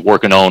like I said, just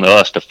working on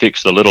us to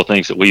fix the little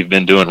things that we've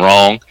been doing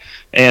wrong.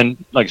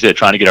 And like I said,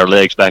 trying to get our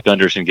legs back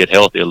under us and get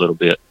healthy a little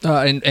bit.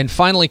 And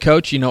finally,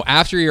 Coach,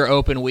 after your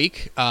open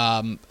week,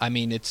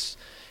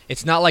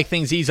 it's not like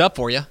things ease up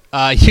for you.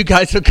 You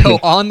guys will go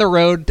on the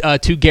road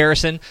to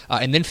Garrison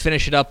and then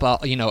finish it up,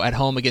 at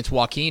home against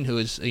Joaquin, who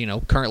is,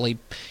 currently,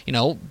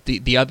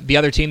 the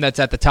other team that's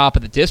at the top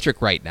of the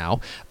district right now.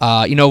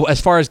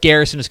 As far as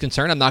Garrison is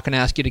concerned, I'm not going to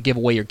ask you to give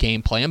away your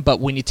game plan, but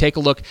when you take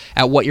a look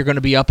at what you're going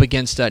to be up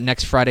against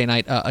next Friday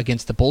night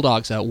against the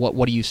Bulldogs,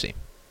 what do you see?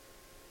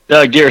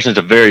 Garrison's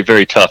a very,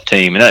 very tough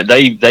team, and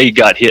they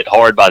got hit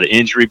hard by the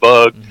injury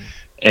bug. Mm-hmm.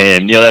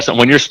 And, that's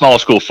when you're small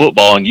school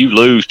football and you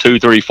lose 2,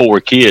 3, 4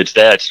 kids,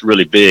 that's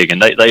really big.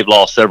 And they've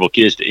lost several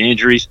kids to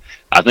injuries.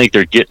 I think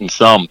they're getting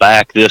some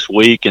back this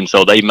week, and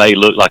so they may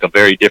look like a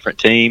very different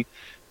team.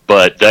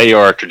 But they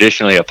are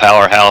traditionally a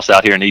powerhouse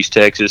out here in East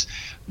Texas.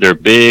 They're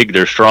big,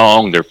 they're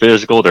strong, they're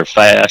physical, they're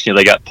fast.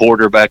 They got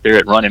Porter back there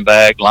at running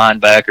back,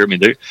 linebacker. I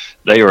mean,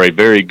 they are a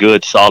very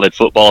good, solid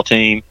football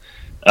team.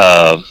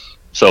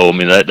 So, I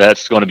mean,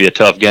 that's going to be a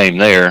tough game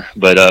there.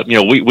 But,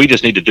 we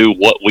just need to do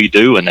what we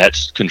do, and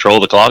that's control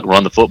the clock,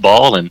 run the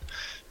football. And,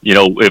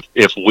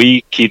 if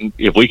we can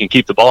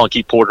keep the ball and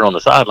keep Porter on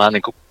the sideline,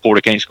 then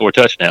Porter can't score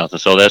touchdowns.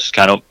 And so that's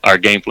kind of our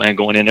game plan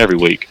going in every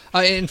week.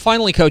 And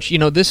finally, Coach,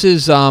 this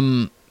is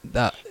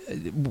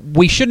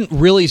we shouldn't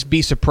really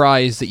be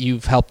surprised that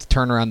you've helped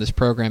turn around this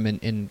program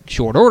in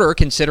short order,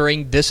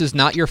 considering this is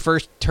not your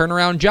first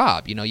turnaround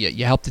job.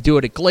 You helped to do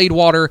it at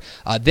Gladewater.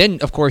 Then,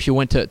 of course, you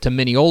went to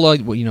Mineola.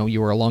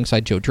 You were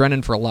alongside Joe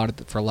Drennan for a lot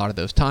of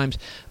those times.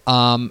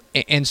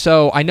 And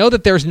so I know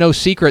that there's no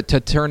secret to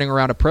turning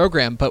around a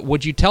program, but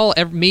would you tell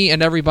me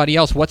and everybody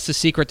else what's the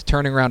secret to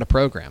turning around a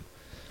program?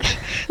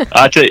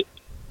 I tell you.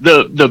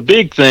 The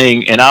big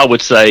thing, and I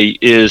would say,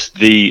 is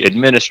the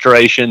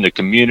administration, the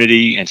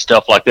community, and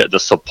stuff like that, the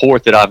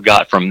support that I've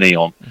got from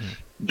them.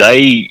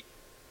 Mm-hmm.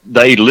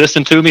 They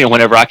listened to me, and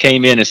whenever I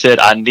came in and said,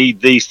 I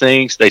need these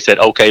things, they said,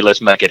 okay, let's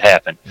make it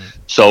happen. Mm-hmm.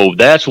 So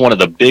that's one of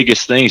the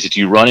biggest things that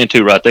you run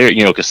into right there,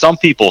 because some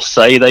people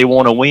say they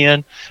want to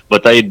win,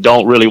 but they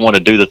don't really want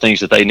to do the things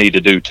that they need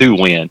to do to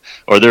win.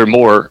 Or they're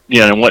more,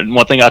 and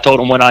one thing I told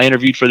them when I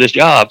interviewed for this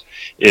job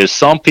is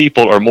some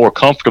people are more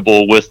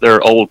comfortable with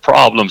their old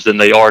problems than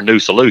they are new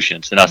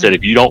solutions. And I said,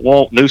 if you don't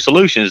want new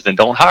solutions, then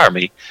don't hire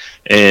me.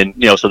 And,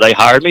 so they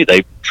hired me,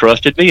 they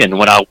trusted me. And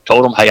when I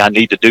told them, hey, I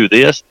need to do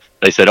this,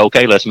 they said,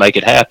 okay, let's make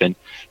it happen.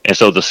 And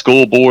so the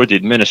school board, the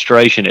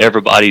administration,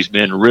 everybody's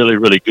been really,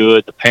 really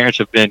good. The parents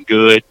have been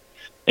good.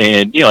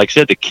 And, like I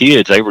said, the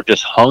kids, they were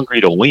just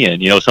hungry to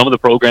win. Some of the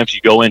programs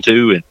you go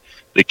into and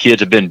the kids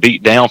have been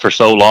beat down for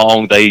so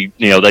long, they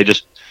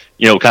just,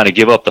 kind of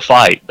give up the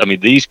fight. I mean,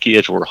 these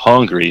kids were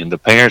hungry and the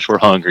parents were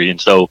hungry.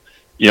 And so,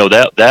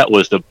 that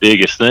was the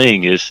biggest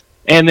thing is,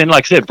 and then,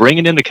 like I said,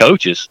 bringing in the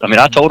coaches. I mean,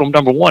 I told them,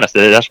 number one, I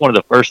said, that's one of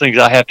the first things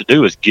I have to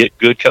do is get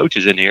good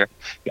coaches in here.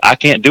 I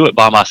can't do it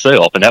by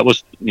myself. And that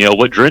was,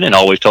 what Drennan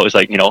always told us,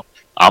 like,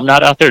 I'm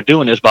not out there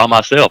doing this by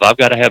myself. I've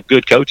got to have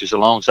good coaches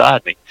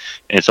alongside me.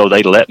 And so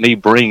they let me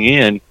bring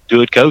in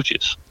good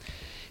coaches.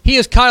 He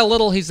is Kyle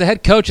Little. He's the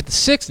head coach at the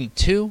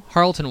 6-2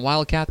 Harleton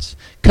Wildcats.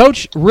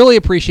 Coach, really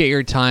appreciate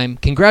your time.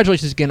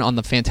 Congratulations again on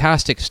the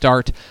fantastic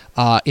start.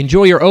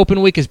 Enjoy your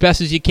open week as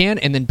best as you can,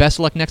 and then best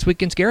of luck next week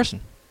against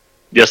Garrison.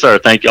 Yes, sir.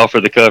 Thank y'all for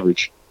the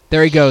coverage.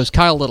 There he goes,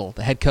 Kyle Little,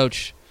 the head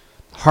coach,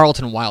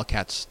 Harleton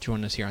Wildcats,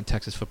 joining us here on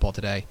Texas Football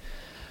Today.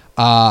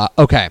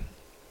 Okay,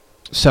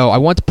 so I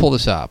want to pull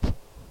this up.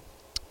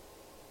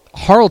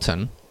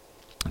 Harleton,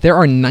 there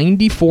are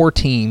 94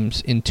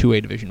 teams in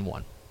 2A Division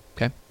I.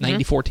 Okay,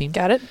 94 teams.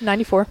 Got it,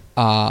 94.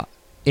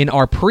 In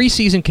our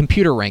preseason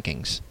computer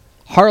rankings,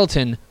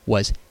 Harleton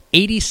was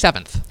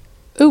 87th.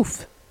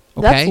 Oof,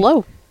 okay? That's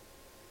low.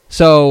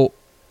 So,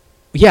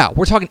 yeah,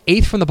 we're talking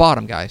 8th from the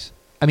bottom, guys.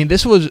 I mean,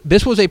 this was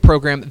a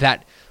program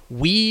that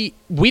we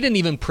didn't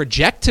even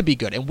project to be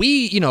good, and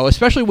we,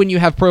 especially when you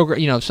have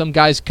some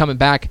guys coming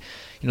back,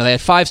 they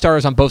had 5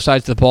 stars on both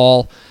sides of the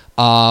ball,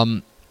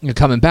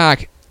 coming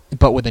back.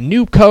 but with a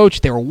new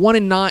coach, they were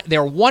 1-9. They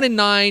were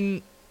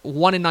 1-9,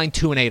 1-9,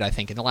 2-8, I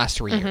think, in the last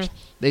 3 years.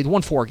 They'd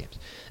won 4 games.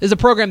 This is a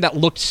program that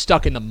looked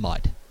stuck in the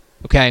mud.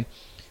 Okay,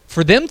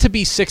 for them to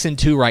be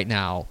 6-2 right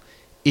now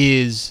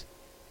is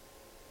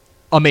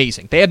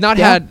amazing. They have not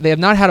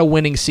had a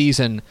winning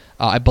season,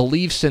 I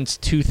believe, since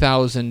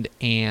 2000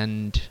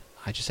 and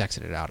I just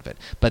exited out of it.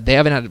 But they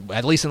haven't had,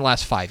 at least in the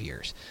last 5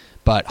 years.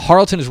 But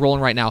Harleton is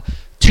rolling right now.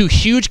 2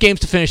 huge games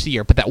to finish the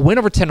year, but that win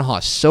over Tenaha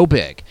is so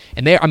big,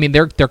 and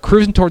they're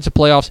cruising towards the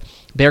playoffs.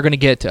 They're going to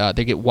get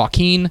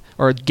Joaquin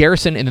or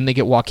Garrison, and then they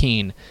get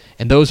Joaquin,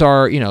 and those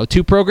are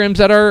 2 programs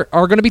that are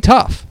going to be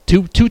tough,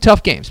 two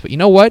tough games. But you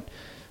know what?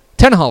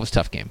 Tenaha was a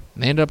tough game,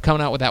 and they ended up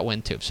coming out with that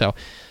win too. So,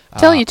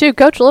 telling you too,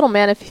 Coach Little,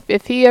 man,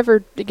 if he ever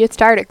gets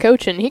tired of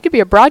coaching, he could be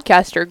a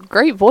broadcaster.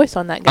 Great voice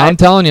on that guy. I'm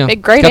telling you,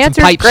 great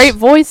answers, great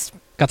voice.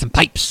 Got some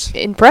pipes.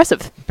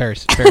 Impressive. Very,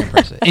 very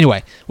impressive.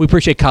 Anyway, we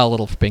appreciate Kyle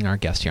Little for being our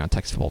guest here on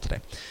Texas Football Today.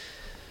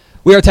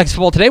 We are Texas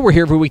Football Today. We're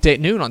here every weekday at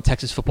noon on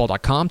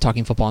TexasFootball.com,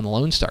 talking football in the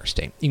Lone Star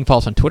State. You can follow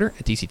us on Twitter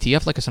at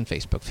DCTF, like us on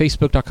Facebook,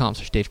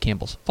 Facebook.com/Dave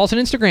Campbell's. Follow us on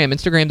Instagram,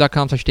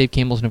 Instagram.com/Dave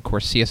Campbell's, and of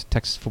course, see us at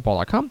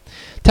TexasFootball.com.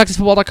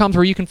 TexasFootball.com is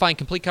where you can find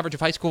complete coverage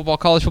of high school football,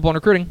 college football, and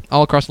recruiting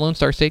all across the Lone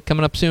Star State.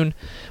 Coming up soon,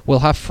 we'll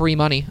have free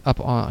money up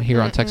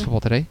here on Texas Football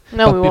Today.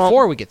 No, but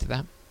before we get to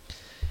that,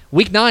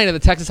 Week 9 of the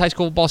Texas high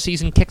school football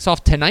season kicks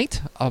off tonight.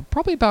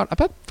 Probably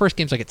about first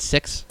game's like at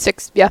 6.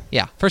 6, yeah.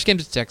 Yeah, first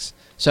game's at 6.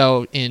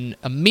 So in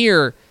a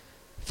mere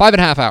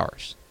 5.5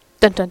 hours.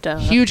 Dun, dun, dun.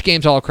 Huge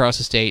games all across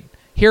the state.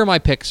 Here are my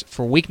picks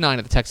for Week 9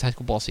 of the Texas high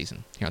school football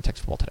season here on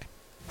Texas Football Today.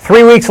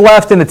 3 weeks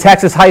left in the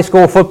Texas high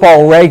school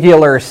football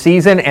regular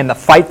season, and the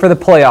fight for the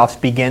playoffs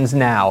begins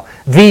now.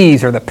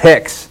 These are the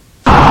picks.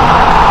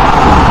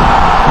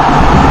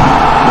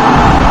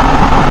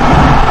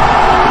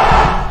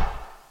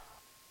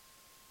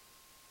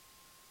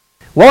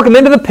 Welcome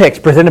into the picks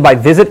presented by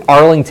Visit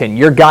Arlington,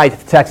 your guide to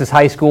the Texas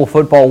high school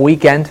football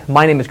weekend.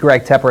 My name is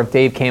Greg Tepper of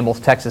Dave Campbell's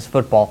Texas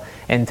Football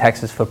and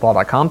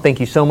TexasFootball.com. Thank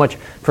you so much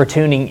for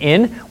tuning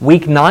in.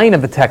 Week 9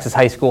 of the Texas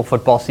high school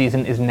football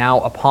season is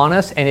now upon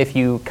us, and if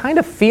you kind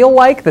of feel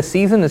like the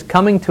season is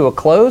coming to a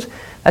close,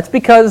 that's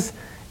because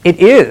it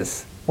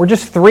is. We're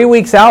just 3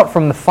 weeks out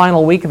from the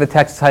final week of the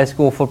Texas high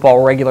school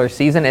football regular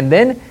season, and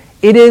then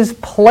it is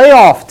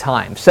playoff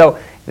time. So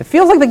it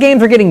feels like the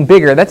games are getting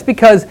bigger. That's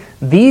because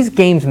these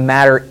games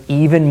matter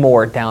even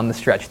more down the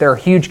stretch. There are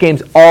huge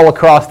games all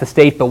across the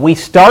state, but we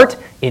start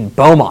in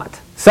Beaumont.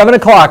 7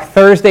 o'clock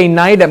Thursday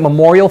night at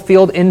Memorial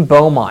Field in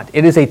Beaumont.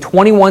 It is a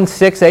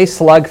 21-6A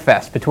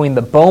slugfest between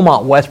the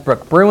Beaumont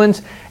Westbrook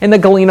Bruins and the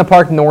Galena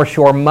Park North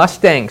Shore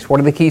Mustangs. What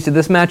are the keys to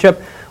this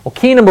matchup? Well,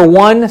 key number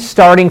 1,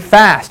 starting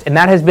fast, and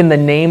that has been the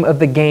name of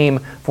the game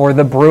for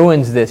the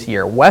Bruins this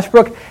year.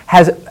 Westbrook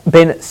has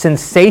been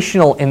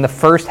sensational in the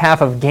first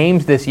half of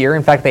games this year.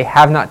 In fact, they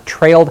have not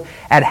trailed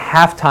at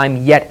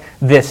halftime yet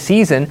this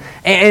season.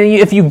 And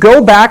if you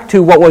go back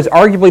to what was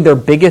arguably their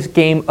biggest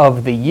game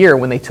of the year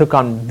when they took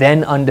on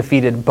then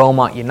undefeated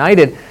Beaumont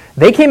United,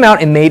 they came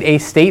out and made a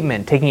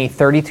statement, taking a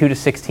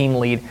 32-16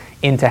 lead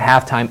into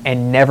halftime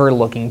and never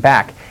looking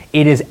back.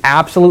 It is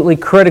absolutely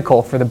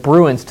critical for the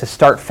Bruins to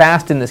start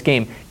fast in this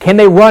game. Can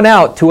they run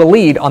out to a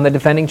lead on the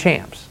defending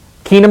champs?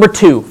 Key number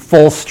 2,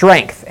 full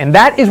strength. And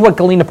that is what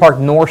Galena Park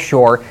North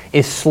Shore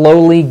is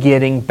slowly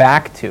getting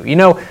back to. You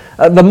know,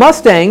 the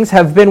Mustangs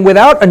have been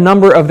without a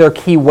number of their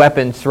key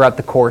weapons throughout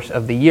the course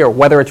of the year,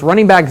 whether it's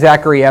running back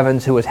Zachary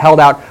Evans, who was held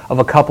out of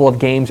a couple of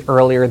games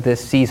earlier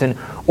this season,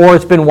 or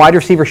it's been wide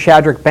receiver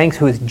Shadrick Banks,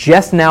 who is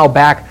just now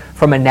back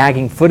from a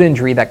nagging foot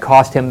injury that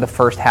cost him the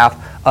first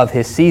half of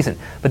his season.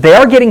 But they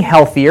are getting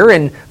healthier,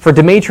 and for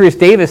Demetrius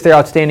Davis, their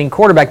outstanding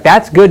quarterback,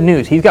 that's good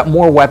news. He's got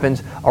more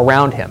weapons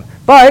around him.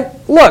 But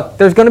look,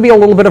 there's going to be a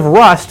little bit of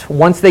rust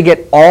once they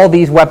get all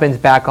these weapons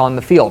back on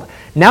the field.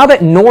 Now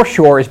that North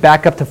Shore is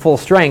back up to full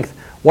strength,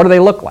 what do they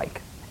look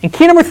like? And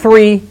key number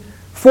 3,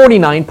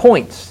 49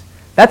 points.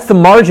 That's the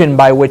margin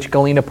by which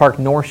Galena Park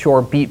North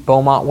Shore beat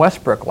Beaumont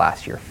Westbrook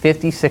last year,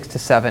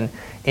 56-7,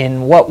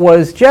 in what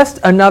was just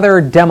another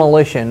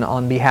demolition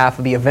on behalf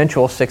of the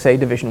eventual 6A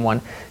Division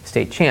I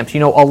state champs. You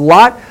know, a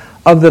lot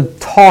of the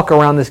talk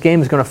around this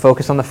game is going to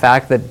focus on the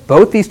fact that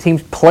both these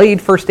teams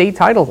played for state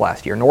titles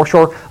last year. North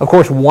Shore, of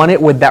course, won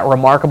it with that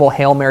remarkable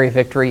Hail Mary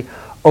victory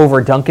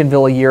over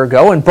Duncanville a year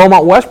ago, and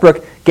Beaumont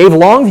Westbrook gave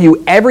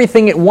Longview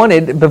everything it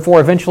wanted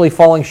before eventually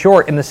falling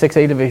short in the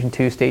 6A Division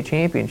II state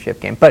championship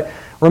game. But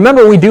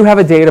remember, we do have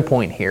a data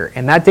point here,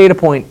 and that data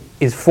point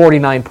is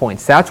 49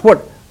 points. That's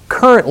what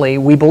currently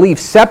we believe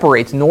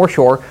separates North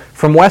Shore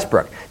from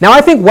Westbrook. Now,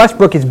 I think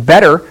Westbrook is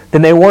better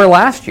than they were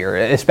last year,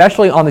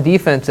 especially on the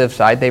defensive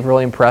side. They've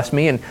really impressed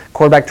me, and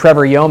quarterback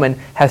Trevor Yeoman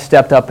has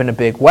stepped up in a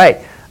big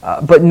way.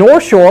 But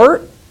North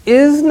Shore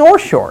is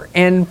North Shore,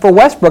 and for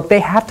Westbrook,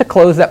 they have to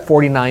close that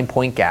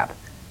 49-point gap.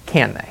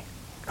 Can they?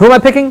 Who am I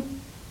picking?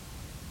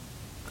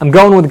 I'm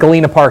going with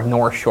Galena Park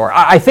North Shore.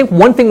 I think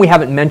one thing we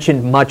haven't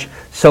mentioned much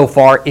so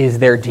far is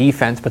their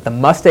defense, but the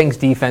Mustangs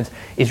defense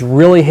is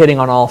really hitting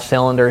on all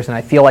cylinders, and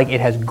I feel like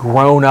it has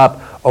grown up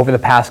over the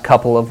past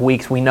couple of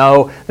weeks. We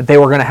know that they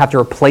were going to have to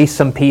replace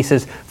some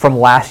pieces from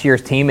last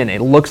year's team, and it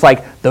looks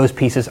like those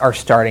pieces are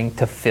starting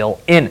to fill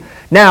in.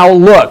 Now,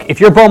 look, if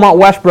you're Beaumont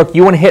Westbrook,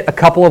 you want to hit a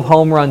couple of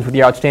home runs with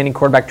your outstanding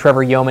quarterback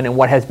Trevor Yeoman and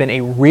what has been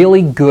a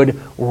really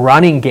good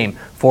running game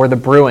for the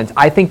Bruins.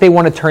 I think they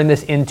want to turn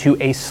this into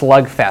a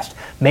slugfest.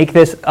 Make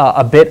this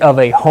a bit of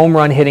a home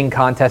run hitting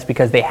contest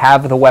because they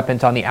have the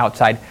weapons on the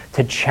outside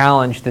to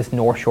challenge this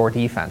North Shore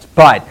defense.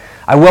 But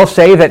I will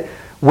say that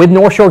with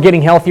North Shore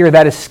getting healthier,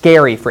 that is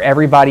scary for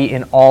everybody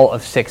in all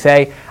of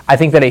 6A. I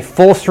think that a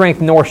full-strength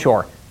North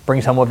Shore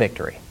brings home a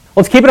victory.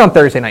 Let's keep it on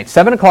Thursday night,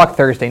 7 o'clock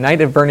Thursday night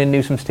at Vernon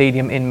Newsom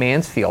Stadium in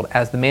Mansfield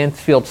as the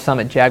Mansfield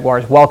Summit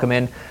Jaguars welcome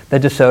in the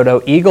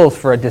DeSoto Eagles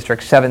for a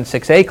District 7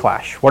 6A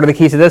clash. What are the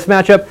keys to this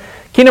matchup?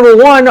 Key number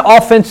one,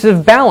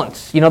 offensive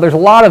balance. There's a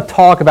lot of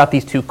talk about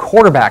these two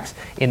quarterbacks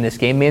in this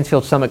game.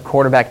 Mansfield Summit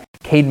quarterback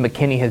Caden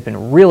McKinney has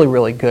been really,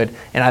 really good,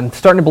 and I'm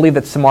starting to believe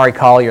that Samari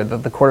Collier,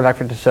 the quarterback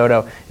for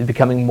DeSoto, is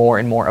becoming more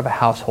and more of a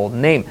household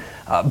name.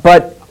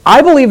 But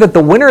I believe that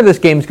the winner of this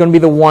game is going to be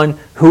the one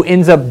who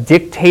ends up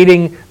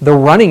dictating the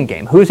running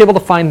game, who is able to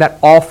find that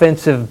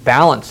offensive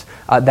balance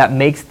that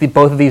makes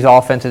both of these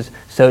offenses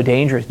so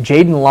dangerous.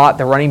 Jaden Lott,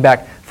 the running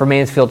back for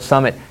Mansfield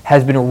Summit,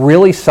 has been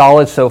really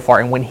solid so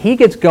far, and when he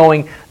gets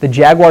going, the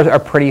Jaguars are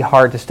pretty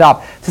hard to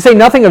stop. To say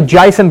nothing of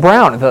Jason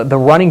Brown, the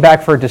running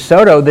back for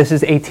DeSoto, this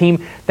is a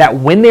team that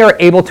when they are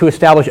able to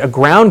establish a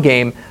ground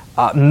game,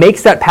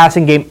 makes that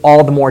passing game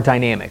all the more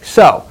dynamic.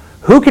 So,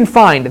 who can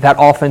find that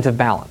offensive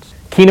balance?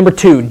 Key number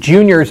two,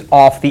 juniors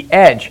off the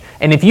edge.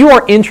 And if you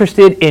are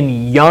interested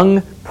in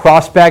young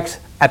prospects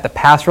at the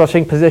pass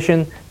rushing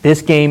position,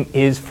 this game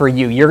is for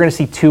you. You're going to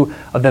see two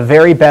of the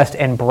very best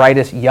and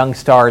brightest young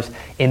stars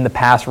in the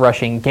pass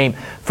rushing game.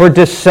 For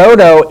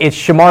DeSoto, it's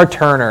Shamar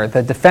Turner.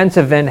 The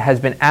defensive end has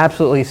been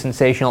absolutely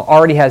sensational,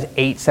 already has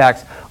 8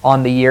 sacks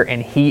on the year,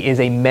 and he is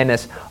a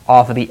menace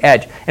off of the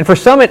edge. And for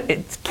Summit,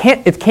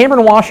 it's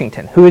Cameron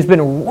Washington, who has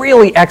been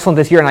really excellent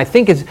this year, and I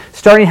think is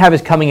starting to have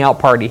his coming out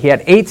party. He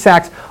had 8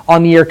 sacks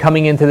on the year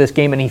coming into this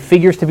game, and he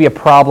figures to be a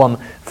problem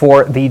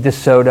for the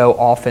DeSoto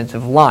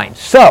offensive line.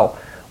 So,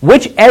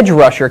 which edge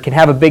rusher can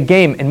have a big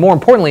game, and more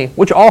importantly,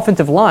 which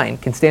offensive line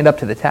can stand up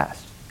to the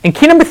test? And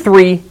key number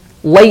three,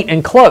 late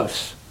and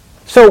close.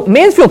 So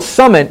Mansfield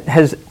Summit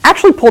has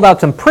actually pulled out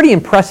some pretty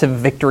impressive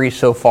victories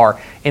so far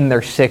in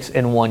their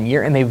 6-1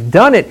 year, and they've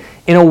done it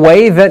in a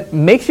way that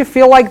makes you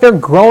feel like they're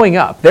growing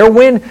up. Their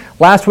win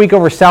last week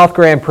over South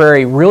Grand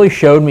Prairie really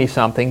showed me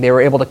something. They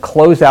were able to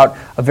close out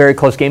a very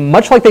close game,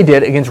 much like they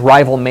did against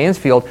rival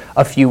Mansfield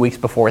a few weeks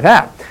before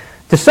that.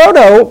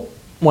 DeSoto,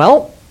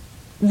 well,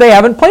 they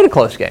haven't played a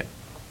close game.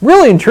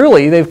 Really and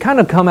truly, they've kind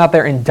of come out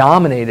there and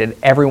dominated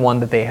everyone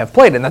that they have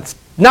played. And that's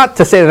not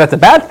to say that that's a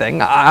bad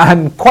thing.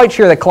 I'm quite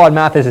sure that Claude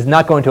Mathis is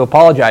not going to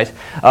apologize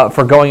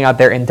for going out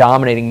there and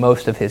dominating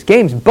most of his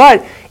games.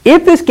 But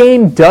if this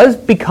game does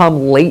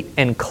become late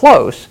and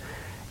close,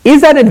 is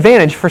that an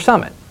advantage for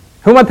Summit?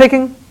 Who am I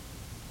picking?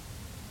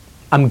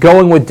 I'm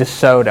going with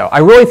DeSoto. I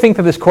really think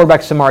that this quarterback,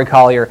 Samari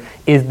Collier,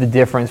 is the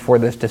difference for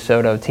this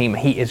DeSoto team.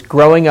 He is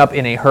growing up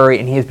in a hurry,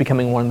 and he is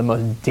becoming one of the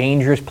most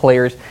dangerous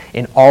players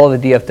in all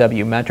of the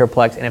DFW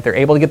Metroplex. And if they're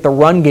able to get the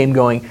run game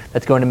going,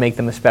 that's going to make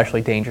them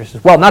especially dangerous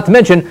as well. Not to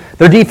mention,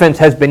 their defense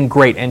has been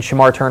great, and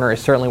Shamar Turner is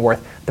certainly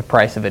worth the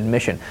price of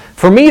admission.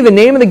 For me, the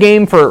name of the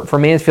game for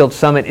Mansfield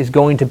Summit is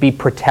going to be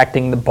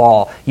protecting the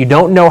ball. You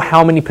don't know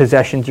how many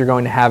possessions you're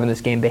going to have in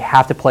this game. They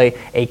have to play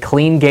a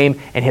clean game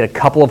and hit a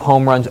couple of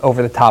home runs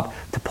over the top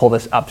to pull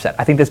this upset.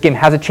 I think this game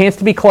has a chance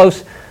to be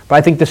close, but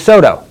I think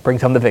DeSoto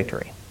brings home the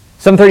victory.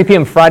 7:30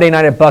 p.m. Friday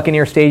night at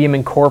Buccaneer Stadium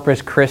in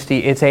Corpus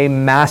Christi. It's a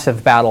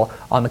massive battle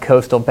on the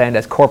Coastal Bend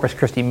as Corpus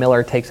Christi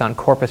Miller takes on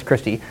Corpus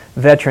Christi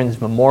Veterans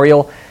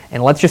Memorial.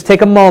 And let's just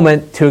take a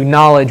moment to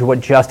acknowledge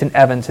what Justin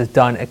Evans has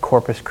done at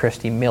Corpus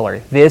Christi Miller.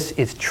 This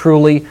is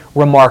truly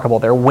remarkable.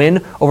 Their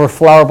win over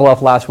Flower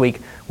Bluff last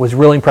week was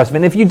really impressive.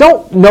 And if you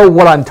don't know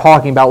what I'm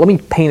talking about, let me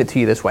paint it to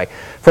you this way.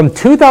 From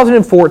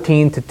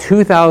 2014 to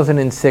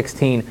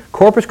 2016,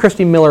 Corpus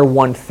Christi Miller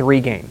won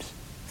 3 games.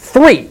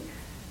 3!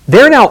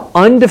 They're now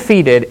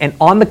undefeated and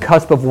on the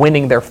cusp of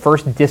winning their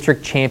first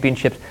district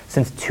championships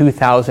since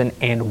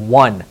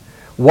 2001.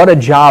 What a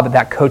job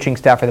that coaching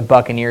staff for the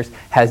Buccaneers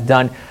has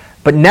done.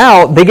 But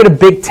now they get a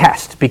big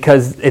test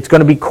because it's going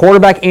to be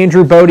quarterback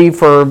Andrew Bodie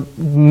for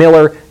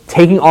Miller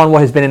taking on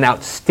what has been an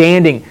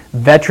outstanding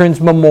Veterans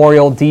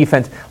Memorial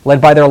defense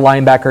led by their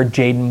linebacker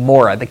Jaden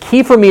Mora. The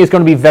key for me is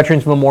going to be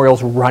Veterans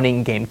Memorial's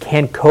running game.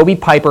 Can Kobe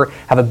Piper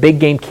have a big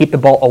game, keep the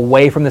ball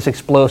away from this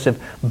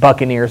explosive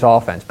Buccaneers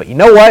offense? But you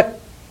know what?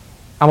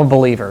 I'm a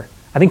believer.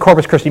 I think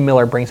Corpus Christi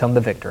Miller brings home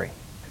the victory.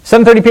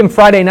 7:30 p.m.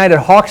 Friday night at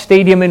Hawk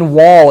Stadium in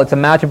Wall. It's a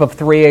matchup of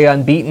 3A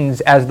unbeatens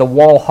as the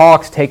Wall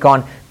Hawks take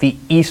on the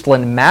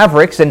Eastland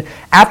Mavericks. And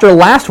after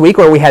last week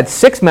where we had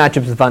 6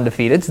 matchups of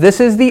undefeateds, this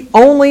is the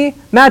only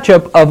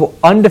matchup of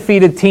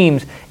undefeated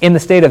teams in the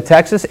state of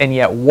Texas, and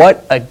yet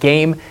what a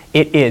game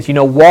it is. You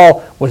know,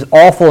 Wall was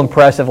awful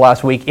impressive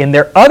last week in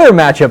their other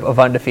matchup of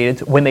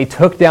undefeateds when they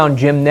took down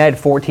Jim Ned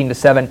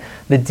 14-7.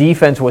 The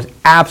defense was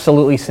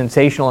absolutely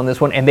sensational in this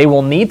one, and they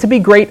will need to be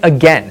great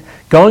again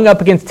going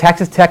up against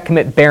Texas Tech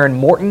commit Baron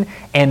Morton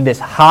and this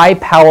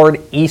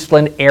high-powered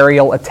Eastland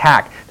aerial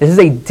attack. This is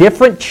a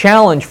different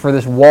challenge for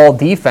this Wall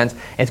defense,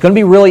 and it's going to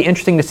be really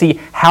interesting to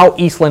see how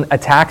Eastland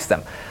attacks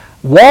them.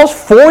 Wall's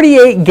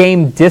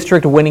 48-game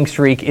district winning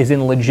streak is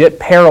in legit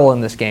peril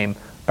in this game,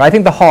 but I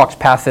think the Hawks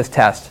pass this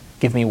test.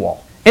 Give me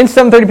Wall. And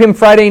 7:30 p.m.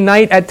 Friday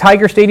night at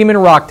Tiger Stadium in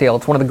Rockdale.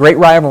 It's one of the great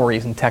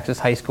rivalries in Texas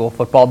high school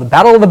football, the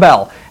Battle of the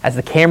Bell, as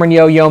the Cameron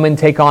Yeomen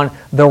take on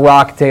the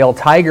Rockdale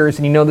Tigers.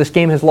 And you know, this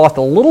game has lost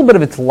a little bit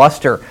of its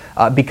luster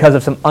because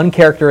of some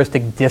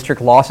uncharacteristic district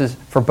losses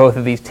for both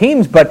of these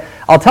teams. But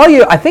I'll tell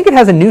you, I think it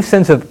has a new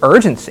sense of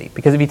urgency,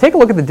 because if you take a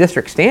look at the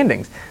district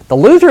standings, the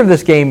loser of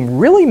this game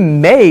really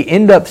may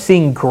end up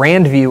seeing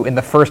Grandview in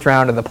the first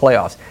round of the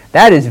playoffs.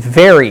 That is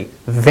very,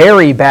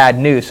 very bad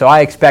news. So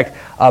I expect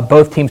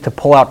both teams to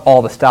pull out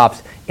all the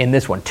stops in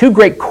this one. 2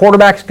 great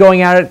quarterbacks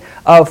going at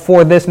it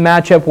for this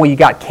matchup. Well, you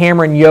got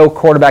Cameron Yo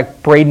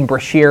quarterback Braden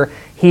Brashear.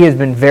 He has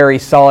been very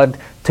solid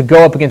to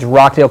go up against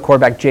Rockdale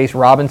quarterback Jace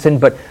Robinson.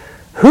 But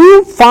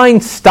who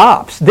finds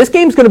stops? This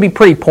game's going to be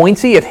pretty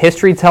pointsy if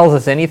history tells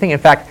us anything. In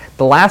fact,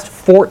 the last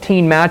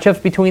 14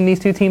 matchups between these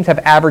two teams have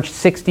averaged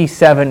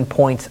 67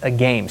 points a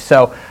game.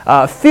 So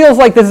feels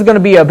like this is going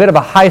to be a bit of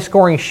a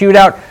high-scoring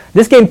shootout.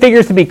 This game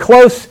figures to be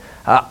close.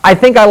 I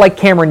think I like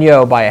Cameron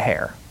Yo by a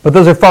hair. But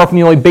those are far from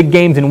the only big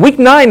games in Week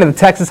 9 of the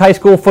Texas high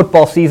school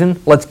football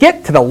season. Let's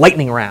get to the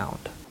lightning round.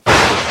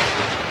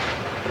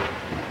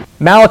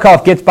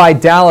 Malakoff gets by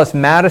Dallas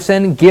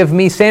Madison. Give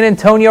me San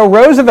Antonio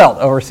Roosevelt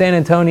over San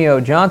Antonio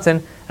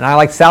Johnson. And I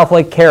like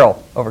Southlake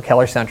Carroll over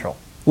Keller Central.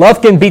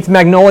 Lufkin beats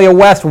Magnolia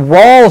West.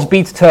 Rawls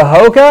beats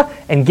Tahoka.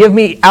 And give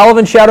me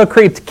Alvin Shadow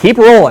Creek to keep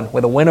rolling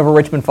with a win over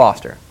Richmond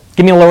Foster.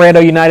 Give me Laredo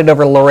United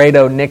over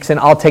Laredo Nixon.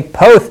 I'll take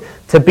Poth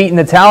to beat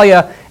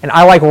Natalia. And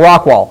I like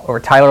Rockwall over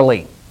Tyler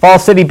Lee.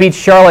 Falls City beats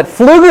Charlotte.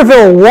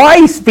 Pflugerville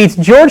Weiss beats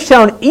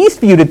Georgetown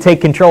Eastview to take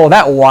control of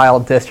that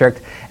wild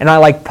district. And I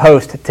like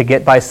Post to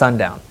get by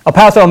Sundown. El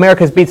Paso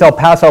Americas beats El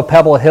Paso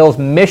Pebble Hills.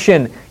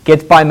 Mission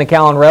gets by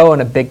McAllen Rowe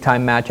in a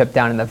big-time matchup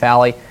down in the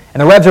Valley.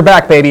 And the Revs are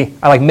back, baby.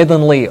 I like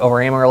Midland Lee over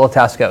Amarillo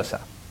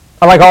Tascosa.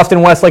 I like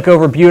Austin Westlake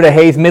over Buda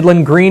Hayes.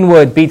 Midland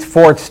Greenwood beats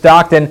Fort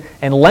Stockton.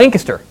 And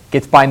Lancaster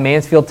gets by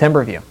Mansfield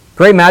Timberview.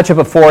 Great matchup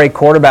of 4A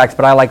quarterbacks,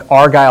 but I like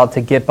Argyle to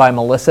get by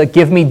Melissa.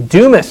 Give me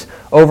Dumas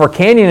over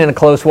Canyon in a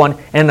close one.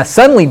 And in a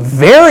suddenly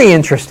very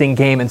interesting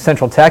game in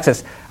Central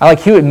Texas, I like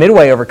Hewitt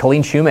Midway over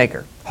Colleen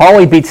Shoemaker.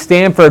 Hawley beats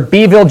Stanford.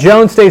 Beeville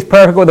Jones stays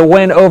perfect with a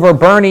win over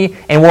Bernie.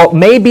 And what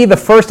may be the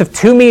first of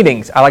 2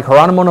 meetings, I like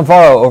Geronimo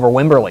Navarro over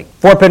Wimberley.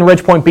 Fort Bend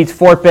Ridgepoint beats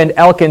Fort Bend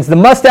Elkins. The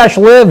Mustache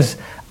lives.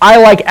 I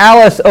like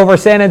Alice over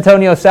San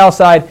Antonio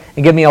Southside.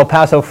 And give me El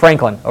Paso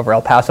Franklin over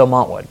El Paso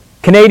Montwood.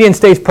 Canadian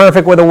stays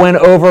perfect with a win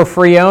over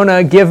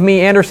Friona. Give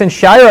me Anderson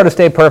Shiro to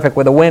stay perfect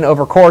with a win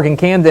over Corrigan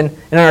Camden.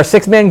 And in our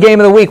 6-man game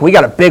of the week, we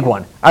got a big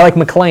one. I like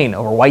McLean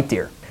over White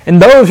Deer.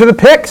 And those are the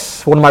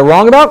picks. What am I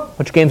wrong about?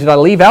 Which games did I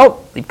leave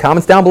out? Leave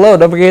comments down below.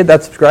 Don't forget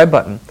that subscribe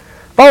button.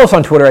 Follow us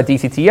on Twitter at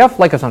DCTF.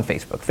 Like us on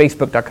Facebook,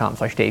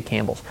 facebook.com/Dave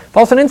Campbell's.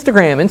 Follow us on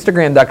Instagram,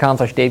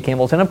 instagram.com/Dave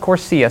Campbell's. And, of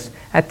course, see us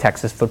at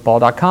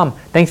texasfootball.com.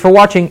 Thanks for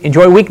watching.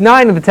 Enjoy Week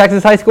 9 of the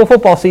Texas high school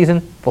football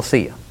season. We'll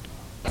see you.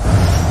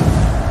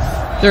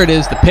 There it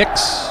is, the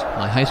picks,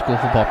 my high school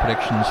football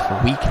predictions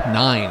for Week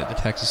 9 of the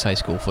Texas high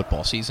school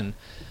football season.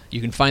 You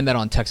can find that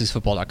on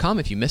texasfootball.com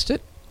if you missed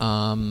it,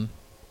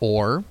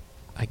 or,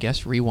 I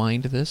guess,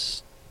 rewind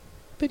this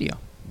video.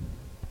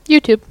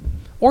 YouTube.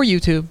 Or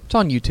YouTube. It's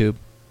on YouTube.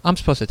 I'm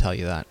supposed to tell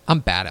you that. I'm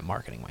bad at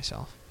marketing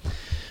myself.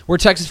 We're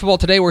Texas Football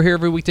Today. We're here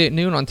every weekday at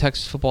noon on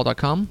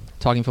texasfootball.com,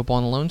 talking football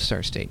in the Lone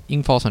Star State. You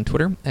can follow us on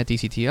Twitter at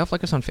DCTF,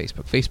 like us on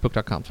Facebook,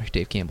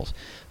 facebook.com/Dave Campbell's.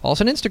 Follow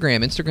us on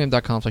Instagram,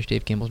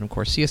 instagram.com/Dave Campbell's, and of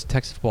course, see us at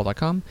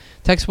texasfootball.com.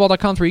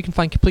 Texasfootball.com is where you can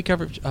find complete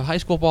coverage of high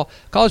school football,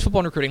 college football,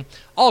 and recruiting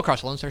all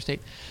across the Lone Star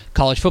State.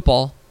 College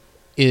football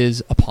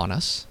is upon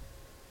us.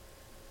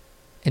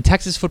 And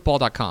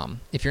texasfootball.com,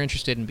 if you're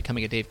interested in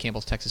becoming a Dave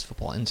Campbell's Texas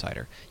Football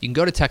Insider, you can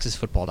go to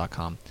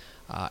texasfootball.com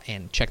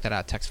and check that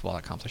out,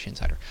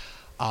 texasfootball.com/insider.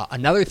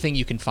 Another thing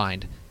you can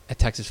find at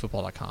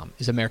texasfootball.com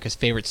is America's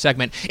favorite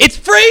segment. It's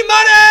free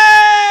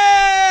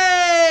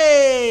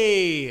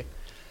money!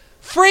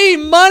 Free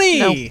money!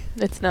 No,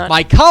 it's not.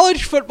 My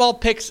college football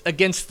picks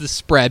against the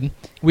spread.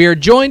 We are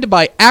joined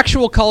by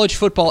actual college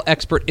football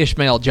expert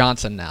Ishmael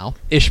Johnson now.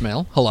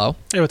 Ishmael, hello.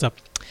 Hey, what's up?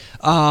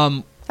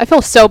 I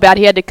feel so bad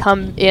he had to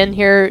come in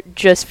here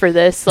just for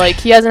this. Like,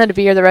 he hasn't had to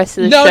be here the rest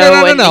of the No. show.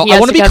 I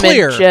want to be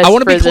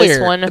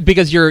clear.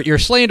 Because you're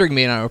slandering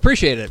me, and I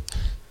appreciate it.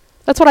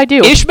 That's what I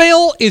do.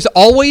 Ishmael is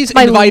always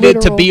invited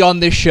to be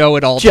on this show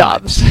at all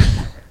times.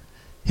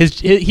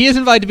 He is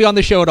invited to be on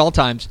this show at all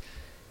times.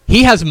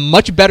 He has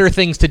much better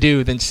things to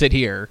do than sit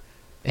here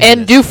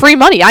And do free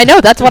money. I know,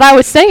 that's what I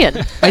was saying.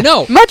 I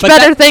know. Much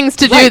better things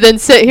to do right, than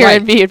sit here right.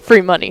 and be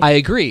free money. I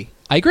agree.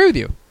 I agree with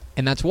you.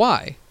 And that's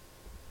why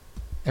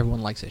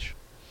everyone likes Ish.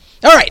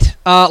 All right.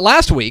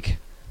 Last week,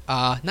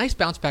 nice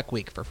bounce back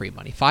week for free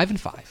money.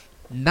 5-5.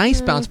 Nice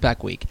bounce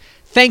back week.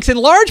 Thanks in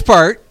large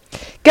part,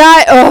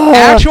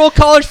 actual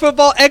college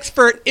football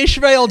expert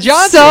Ishmael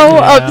Johnson. So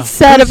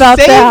upset who about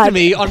saved that.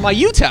 me on my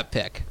UTEP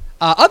pick.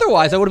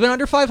 Otherwise, I would have been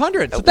under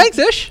 500. So thanks,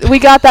 Ish. We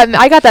got that.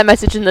 I got that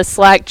message in the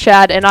Slack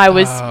chat, and I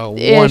was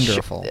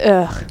wonderful.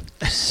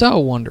 So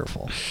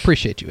wonderful.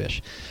 Appreciate you,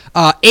 Ish.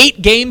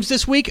 8 games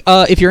this week.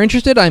 If you're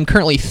interested, I'm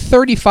currently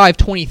 35,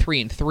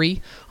 23, and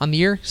 3 on the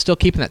year. Still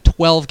keeping that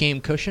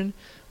 12-game cushion,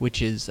 which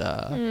is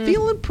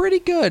feeling pretty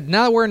good.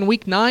 Now that we're in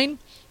week 9,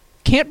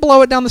 can't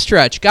blow it down the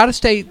stretch. Got to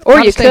stay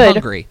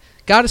hungry.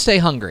 Got to stay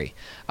hungry.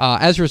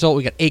 As a result,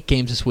 we got 8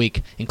 games this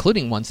week,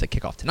 including ones that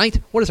kick off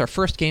tonight. What is our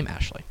first game,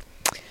 Ashley?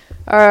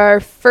 Our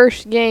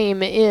first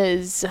game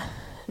is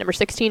number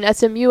 16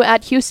 SMU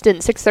at Houston,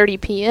 6:30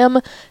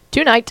 p.m.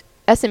 tonight.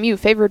 SMU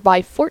favored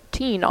by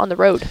 14 on the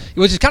road.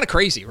 Which is kind of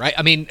crazy, right?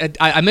 I mean,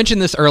 I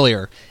mentioned this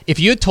earlier. If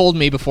you had told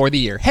me before the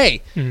year,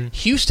 hey,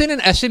 Houston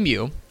and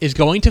SMU is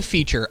going to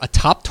feature a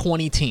top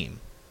 20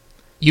 team,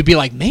 you'd be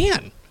like,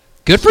 man,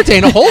 good for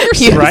Dana Holgorsen.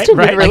 Houston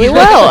did really Like,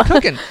 well.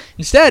 cooking.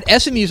 Instead,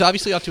 SMU is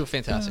obviously off to a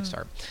fantastic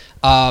start.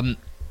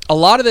 A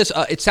lot of this,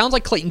 it sounds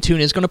like Clayton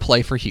Tune is going to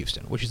play for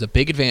Houston, which is a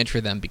big advantage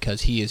for them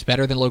because he is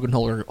better than Logan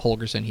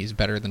Holgorsen. He's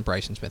better than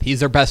Bryson Smith.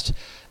 He's their best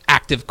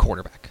active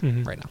quarterback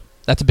right now.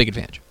 That's a big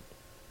advantage.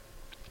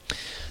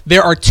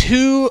 There are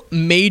two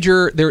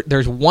major.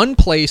 There's one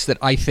place that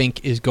I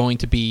think is going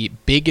to be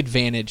big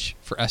advantage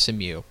for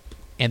SMU,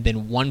 and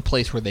then one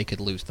place where they could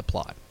lose the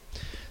plot.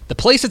 The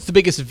place that's the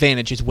biggest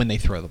advantage is when they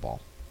throw the ball,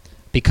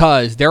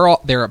 because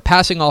their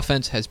passing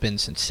offense has been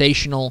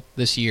sensational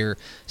this year.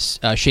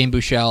 Shane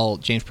Buechele,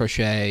 James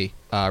Prochet,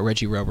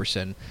 Reggie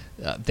Roberson,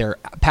 their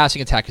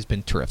passing attack has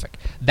been terrific.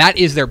 That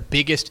is their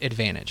biggest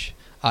advantage.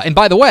 And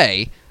by the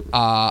way,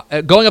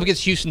 going up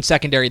against Houston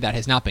secondary, that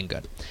has not been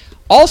good.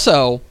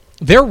 Also,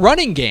 their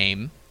running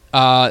game,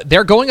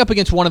 they're going up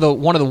against one of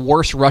the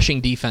worst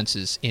rushing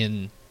defenses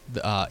in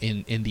the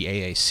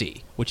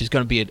AAC, which is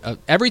going to be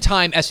every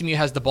time SMU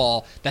has the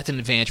ball, that's an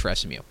advantage for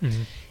SMU.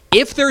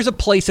 If there's a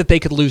place that they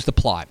could lose the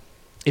plot,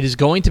 it is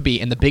going to be,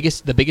 and the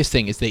biggest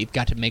thing is they've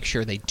got to make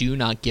sure they do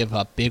not give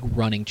up big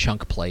running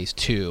chunk plays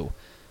to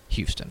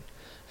Houston.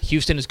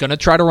 Houston is going to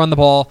try to run the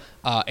ball,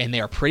 and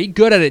they are pretty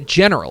good at it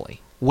generally.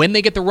 When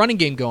they get the running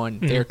game going,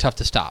 they're tough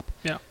to stop.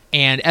 Yeah.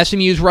 And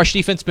SMU's rush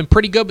defense has been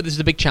pretty good, but this is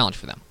a big challenge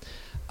for them.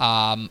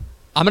 I'm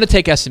going to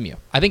take SMU.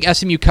 I think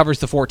SMU covers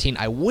the 14.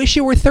 I wish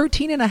it were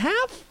 13.5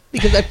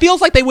 because it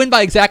feels like they win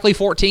by exactly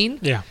 14.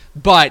 Yeah.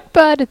 But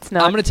it's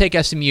not. I'm going to take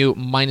SMU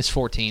minus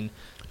 14.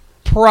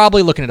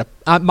 Probably looking at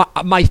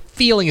my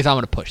feeling is I'm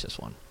going to push this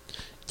one.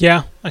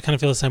 Yeah, I kind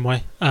of feel the same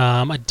way.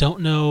 I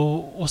don't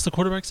know what's the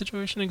quarterback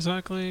situation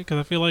exactly, because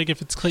I feel like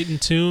if it's Clayton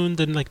Tune,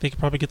 then like they could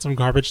probably get some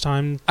garbage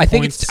time. I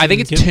think it's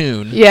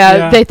Tune.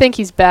 Yeah, they think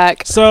he's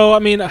back. So I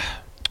mean, let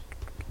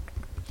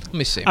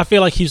me see. I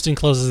feel like Houston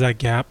closes that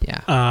gap.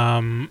 Yeah.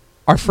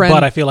 Our friend,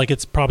 but I feel like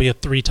it's probably a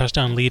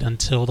 3-touchdown lead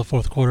until the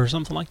fourth quarter or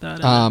something like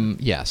that.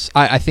 Yes,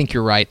 I think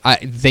you're right.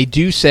 They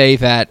do say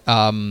that.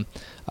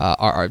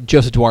 Our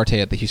Joseph Duarte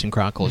at the Houston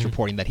Chronicle is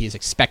reporting that he is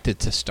expected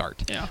to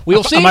start. Yeah, we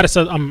will see. I might have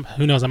said,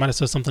 who knows? I might have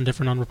said something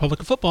different on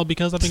Republic of Football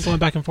because I've been going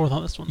back and forth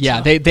on this one.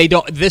 Yeah, so. they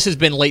don't. This has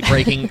been late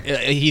breaking.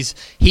 He's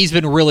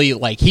been really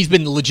he's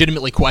been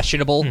legitimately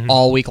questionable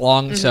all week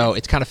long. So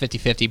it's kind of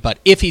 50-50. But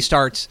if he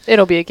starts,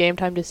 it'll be a game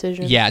time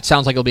decision. Yeah, it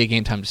sounds like it'll be a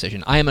game time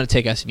decision. I am going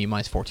to take SMU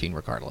minus 14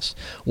 regardless.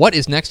 What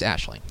is next,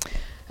 Ashley?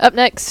 Up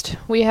next,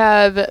 we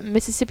have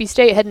Mississippi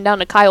State heading down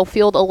to Kyle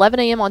Field, 11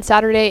 a.m. on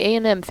Saturday.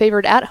 A&M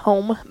favored at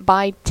home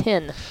by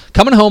 10.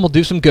 Coming home will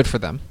do some good for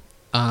them.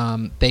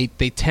 They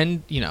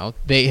tend,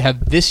 they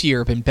have this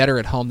year been better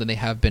at home than they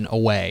have been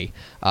away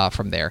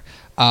from there.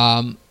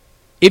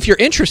 If you're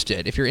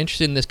interested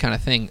in this kind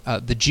of thing,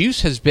 the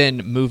juice has been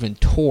moving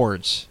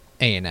towards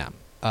A&M.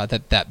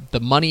 That the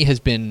money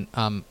has been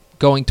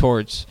going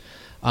towards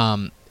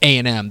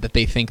A&M, that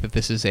they think that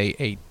this is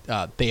they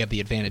have the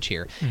advantage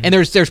here. And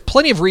there's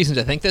plenty of reasons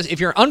to think this. If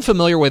you're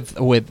unfamiliar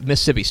with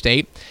Mississippi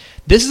State,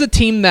 this is a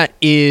team that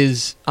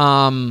is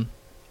I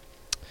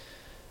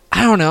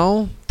don't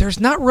know, there's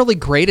not really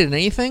great at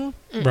anything.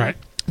 Right.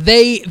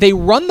 They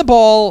run the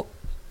ball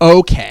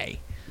okay.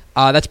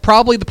 That's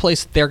probably the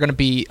place that they're going to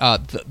be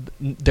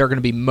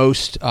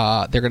most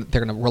they're going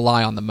to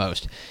rely on the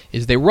most.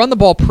 Is they run the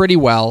ball pretty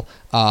well.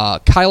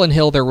 Kylan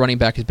Hill, their running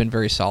back, has been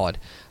very solid.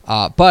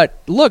 But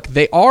look,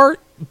 they are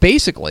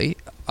basically.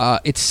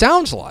 It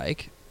sounds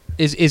like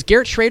is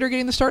Garrett Schrader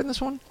getting the start in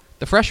this one?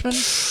 The freshman.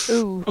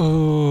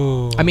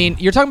 Ooh. I mean,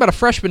 you're talking about a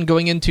freshman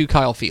going into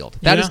Kyle Field.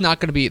 That's not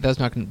going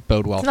to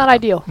bode well. It's not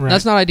ideal. Right.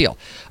 That's not ideal.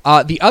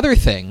 The other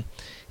thing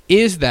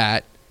is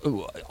that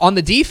on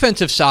the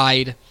defensive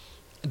side,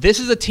 this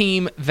is a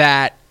team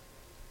that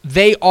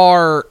they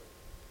have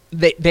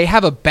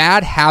a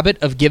bad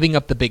habit of giving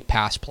up the big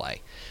pass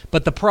play.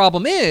 But the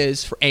problem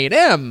is for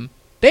A&M,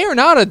 They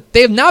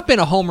have not been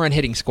a home run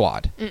hitting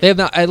squad. They have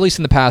not, at least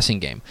in the passing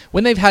game.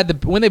 When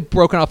they've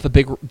broken off the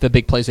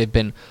big plays, they've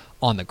been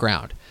on the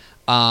ground.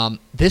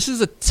 This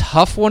is a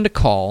tough one to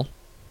call.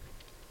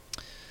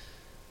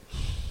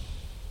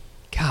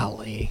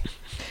 Golly.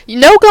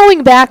 No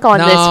going back on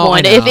this No,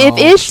 one. I If know.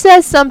 Ish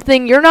says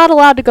something, you're not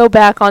allowed to go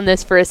back on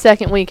this for a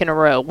second week in a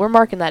row. We're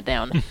marking that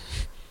down.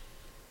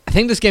 I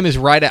think this game is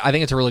right at, I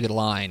think it's a really good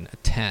line, a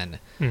 10.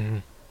 Mm-hmm.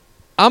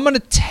 I'm going to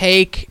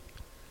take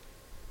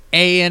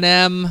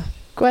A&M.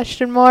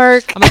 Question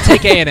mark. I'm going to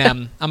take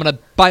A&M. I'm going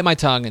to bite my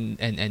tongue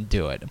and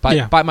do it.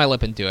 Bite my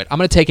lip and do it. I'm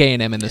going to take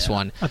A&M in this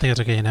one. I think I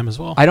took A&M as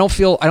well. I don't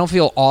feel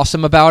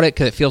awesome about it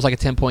because it feels like a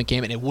 10-point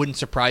game, and it wouldn't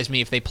surprise me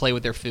if they play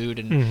with their food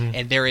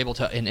and they're able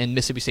to and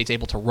Mississippi State's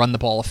able to run the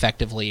ball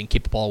effectively and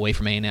keep the ball away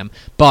from A&M.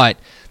 But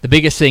the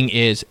biggest thing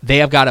is they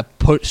have got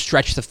to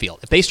stretch the field.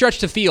 If they stretch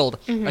the field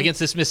against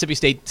this Mississippi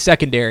State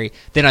secondary,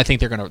 then I think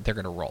they're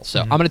gonna roll.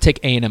 So I'm going to take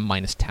A&M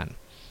minus 10.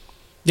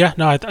 Yeah,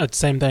 no,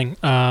 same thing.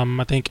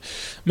 I think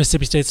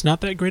Mississippi State's not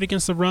that great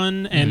against the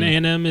run, and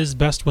A&M is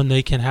best when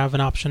they can have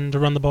an option to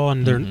run the ball,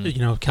 and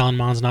they're, Kellen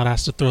Mond's not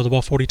asked to throw the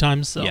ball 40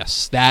 times. So.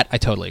 Yes, that I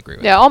totally agree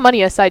with. Yeah, all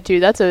money aside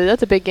too. That's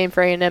a big game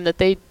for A&M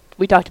that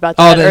we talked about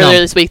that earlier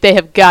this week. They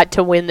have got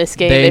to win this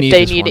game if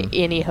they need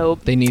any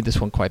hope. They need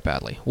this one quite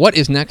badly. What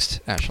is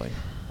next, Ashley?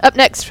 Up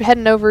next,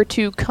 heading over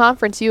to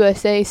Conference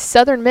USA,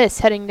 Southern Miss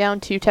heading down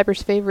to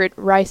Tepper's favorite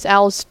Rice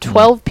Owls,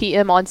 12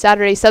 p.m. on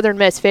Saturday. Southern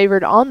Miss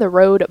favored on the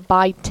road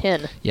by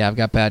 10. Yeah, I've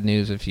got bad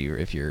news. If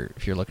you're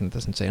looking at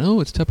this and saying, "Oh,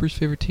 it's Tepper's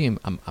favorite team,"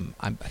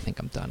 I think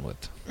I'm done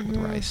with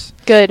Rice.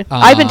 Good.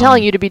 I've been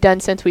telling you to be done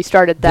since we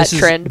started that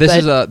trend.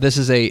 This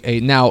is a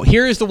now.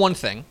 Here is the one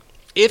thing: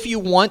 if you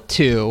want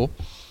to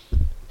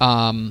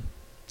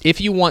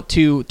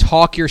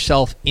talk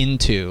yourself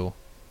into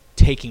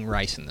taking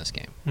Rice in this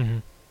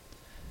game.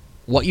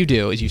 What you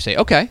do is you say,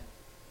 okay,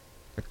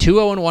 they're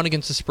 2-0-1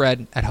 against the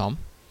spread at home.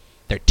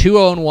 They're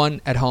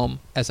 2-0-1 at home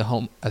as a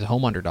home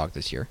underdog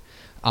this year.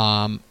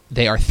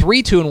 They are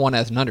 3-2-1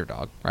 as an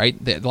underdog.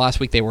 Right? The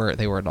last week they were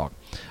a dog,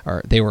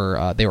 or they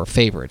were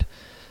favored.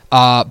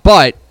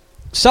 But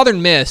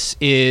Southern Miss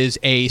is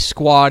a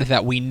squad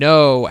that we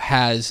know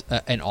has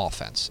an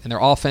offense, and their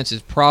offense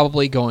is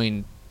probably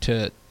going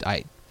to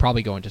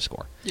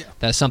score. Yeah.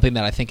 That's something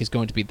that I think is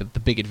going to be the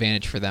big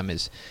advantage for them.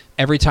 Is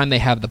every time they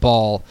have the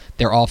ball,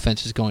 their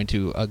offense is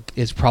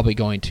probably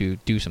going to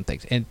do some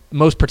things. And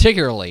most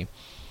particularly,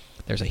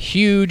 there's a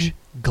huge,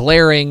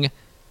 glaring,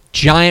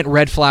 giant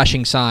red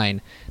flashing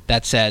sign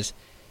that says,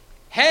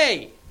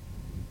 "Hey,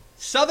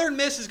 Southern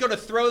Miss is going to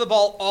throw the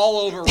ball all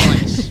over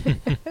Rice."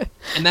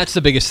 And that's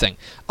the biggest thing.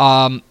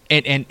 And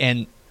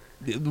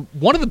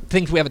one of the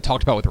things we haven't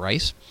talked about with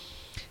Rice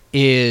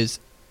is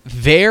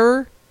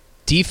their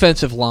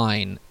defensive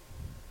line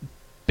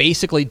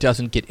basically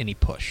doesn't get any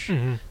push.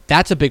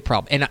 That's a big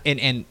problem.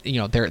 And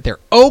they're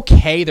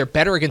okay. They're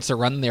better against the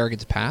run than they are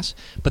against the pass.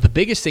 But the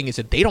biggest thing is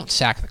that they don't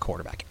sack the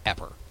quarterback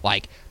ever.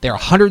 Like, they're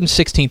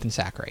 116th in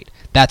sack rate.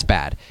 That's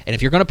bad. And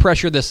if you're going to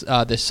pressure this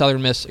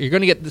Southern Miss, you're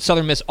going to get the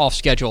Southern Miss off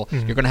schedule.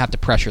 You're going to have to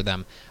pressure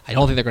them. I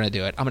don't think they're going to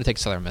do it. I'm going to take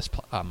Southern Miss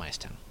minus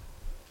 10.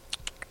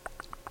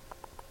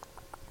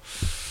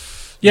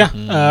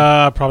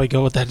 Yeah, probably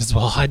go with that as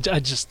well. I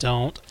just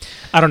don't.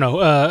 I don't know.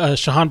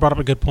 Shahan brought up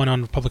a good point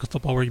on Republic of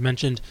Football where you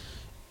mentioned,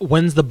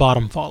 when's the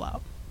bottom fall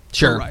out?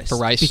 Sure, for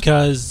Rice.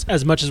 Because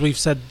as much as we've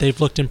said they've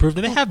looked improved,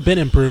 and they have been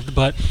improved,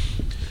 but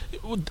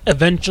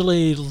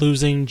eventually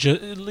losing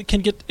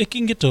can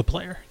get to a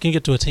player, can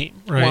get to a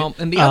team, right? Well,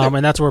 and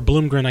and that's where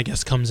Bloomgren, I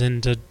guess, comes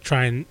in to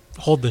try and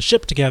hold the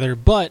ship together,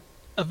 but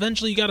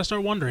eventually you got to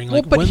start wondering.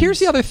 Well, but here's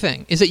the other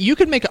thing: is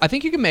that I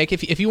think you can make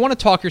if you want to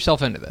talk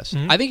yourself into this,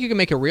 I think you can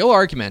make a real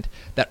argument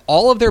that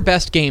all of their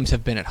best games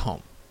have been at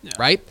home,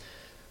 right?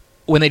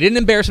 When they didn't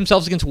embarrass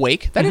themselves against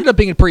Wake, that ended up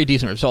being a pretty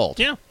decent result.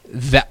 Yeah,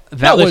 they've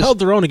held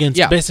their own against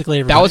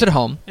basically everybody. That was at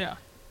home. Yeah,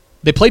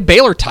 they played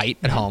Baylor tight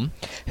at home.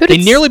 They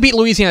nearly beat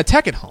Louisiana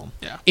Tech at home.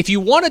 Yeah. If you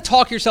want to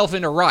talk yourself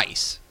into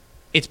Rice,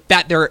 it's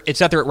that they're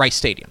at Rice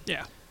Stadium.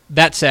 Yeah.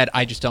 That said,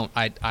 I just don't.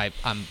 I'm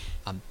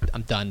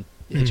done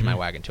hitching my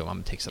wagon to them. I'm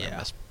gonna take Southern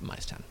Miss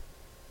minus 10.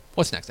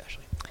 What's next,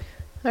 Ashley?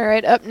 All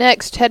right, up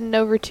next, heading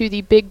over to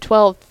the Big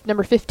 12,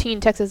 number 15,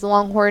 Texas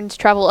Longhorns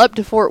travel up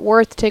to Fort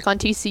Worth to take on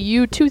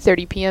TCU,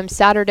 2:30 p.m.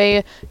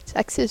 Saturday.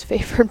 Texas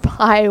favored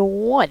by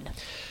 1.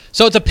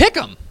 So it's a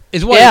pick'em,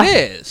 is what it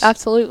is.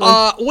 Absolutely.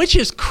 Which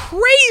is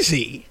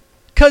crazy,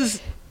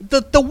 because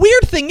the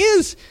weird thing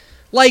is,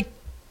 like,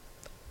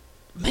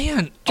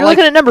 man, you're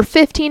looking at number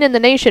 15 in the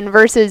nation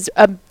versus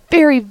a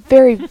very,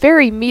 very,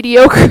 very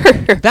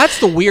mediocre. That's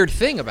the weird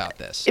thing about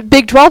this.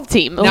 Big 12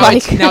 team. Now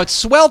it's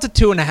swelled to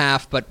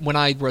 2.5, but when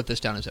I wrote this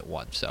down, it was at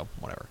 1, so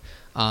whatever.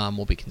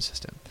 We'll be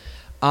consistent.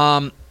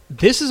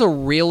 This is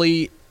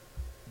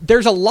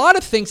there's a lot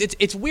of things.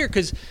 It's weird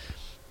because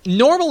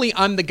normally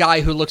I'm the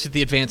guy who looks at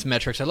the advanced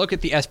metrics. I look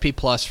at the SP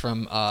Plus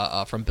from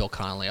Bill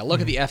Connolly. I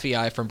look at the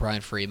FEI from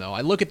Brian Freemo.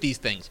 I look at these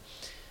things.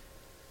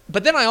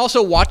 But then I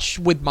also watch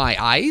with my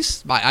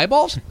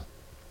eyeballs,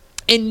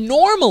 and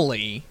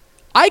normally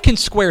I can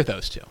square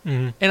those two.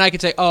 And I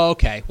can say, oh,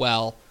 okay,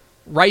 well,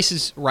 Rice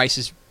is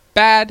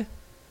bad.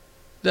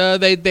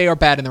 They are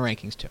bad in the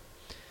rankings too.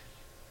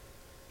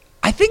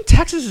 I think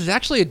Texas is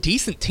actually a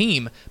decent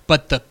team,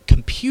 but the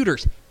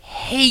computers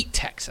hate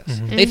Texas.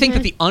 Mm-hmm. They think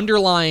that the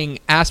underlying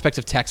aspects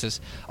of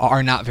Texas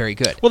are not very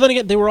good. Well, then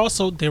again, they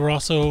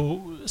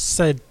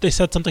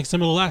said something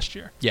similar last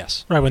year.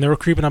 Yes. Right, when they were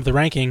creeping up the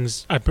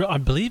rankings, I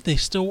believe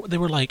they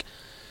were like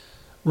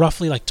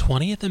roughly like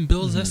 20th in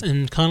Bill's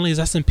and Connolly's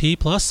S&P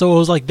plus. So it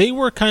was like they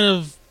were kind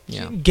of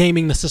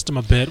gaming the system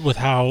a bit with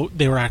how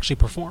they were actually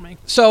performing.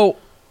 So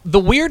the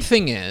weird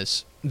thing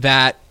is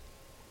that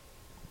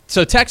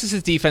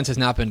Texas's defense has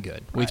not been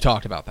good. We've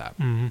talked about that.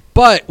 Mm-hmm.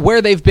 But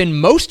where they've been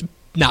most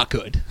not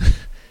good,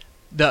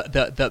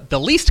 the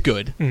least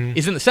good,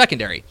 is in the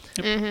secondary.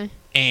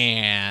 Mm-hmm.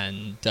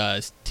 And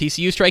does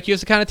TCU strike you as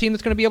the kind of team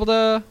that's going to be able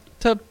to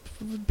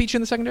beat you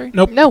in the secondary?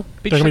 Nope. No.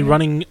 They're going to be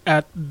running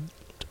at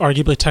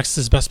arguably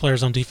Texas's best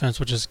players on defense,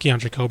 which is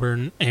Keandre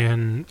Coburn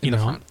and, in the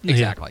front. Yeah.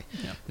 Exactly.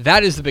 Yeah.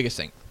 That is the biggest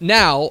thing.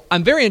 Now,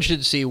 I'm very interested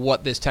to see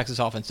what this Texas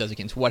offense does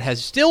against what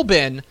has still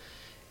been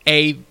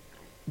a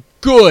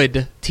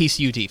good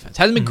TCU defense.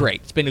 Hasn't been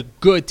great. It's been a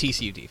good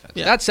TCU defense.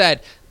 Yeah. That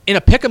said, in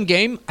a pick'em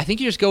game, I think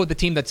you just go with the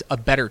team that's a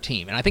better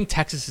team. And I think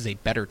Texas is a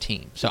better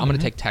team. So I'm going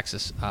to take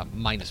Texas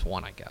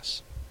 -1, I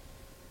guess.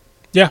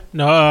 Yeah,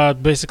 no,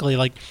 basically,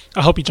 like,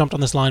 I hope you jumped on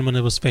this line when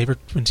TCU was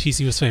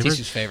favored.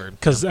 TCU's favored.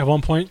 Because at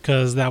one point,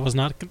 that was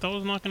not going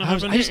to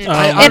happen.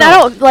 I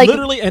don't like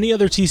literally any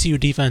other TCU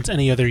defense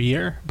any other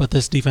year, but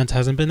this defense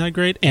hasn't been that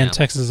great, and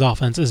Texas'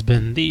 offense has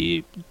been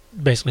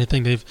basically the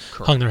thing they've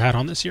hung their hat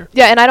on this year.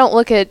 Yeah, and I don't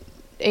look at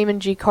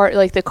Amon G.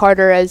 the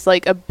Carter as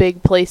like a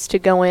big place to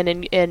go in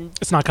and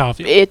it's not Kyle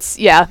Field. It's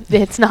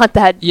not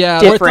that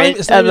Yeah, different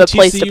it's not of a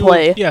place to TCU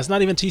play. Yeah, it's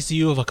not even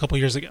TCU of a couple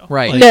years ago.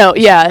 Right. Like, No,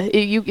 yeah,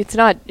 it's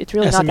not. It's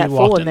really not SMU that full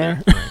walked in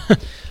there.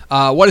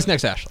 What is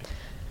next, Ashley?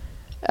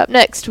 Up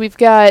next, we've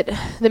got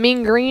the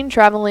Mean Green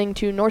traveling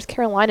to North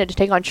Carolina to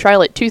take on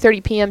Charlotte.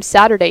 2:30 p.m.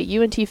 Saturday.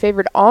 UNT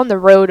favored on the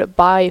road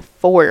by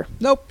 4.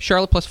 Nope.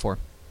 Charlotte +4.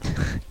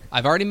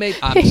 I've already made.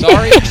 I'm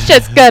sorry. It's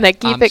just gonna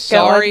keep I'm it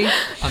sorry. going.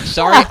 I'm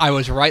sorry. I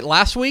was right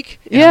last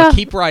week. And I'm Yeah. gonna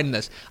keep riding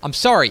this. I'm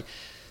sorry.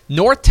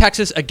 North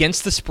Texas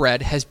against the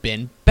spread has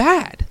been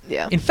bad.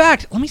 Yeah. In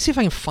fact, let me see if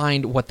I can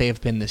find what they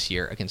have been this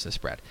year against the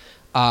spread,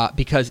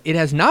 because it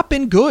has not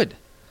been good.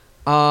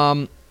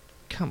 Come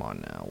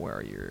on now. Where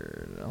are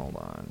you? Hold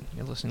on.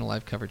 You're listening to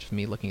live coverage of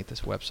me looking at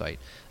this website.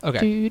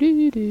 Okay.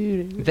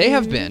 They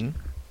have been.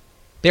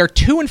 They are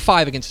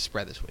 2-5 against the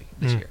spread this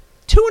year.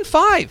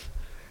 2-5.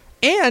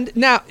 And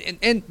now,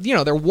 and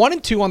they're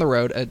 1-2 on the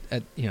road.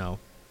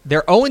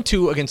 They're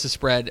 0-2 against the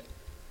spread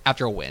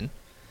after a win.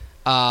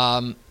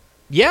 I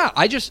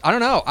don't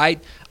know.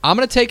 I'm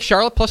gonna take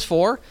Charlotte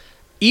 +4,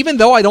 even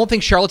though I don't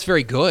think Charlotte's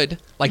very good.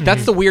 Like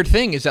that's the weird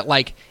thing is that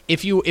like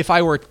if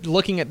I were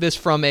looking at this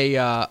from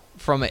a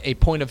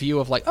point of view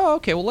of like, oh,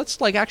 okay, well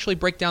let's like actually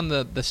break down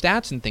the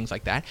stats and things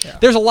like that. Yeah.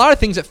 There's a lot of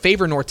things that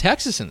favor North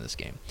Texas in this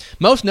game.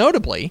 Most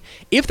notably,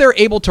 if they're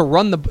able to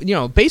run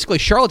basically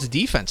Charlotte's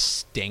defense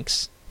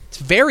stinks. It's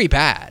very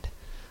bad.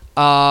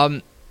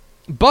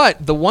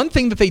 But the one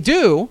thing that they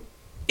do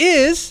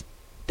is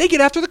they get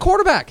after the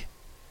quarterback.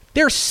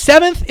 They're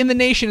 7th in the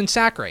nation in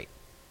sack rate.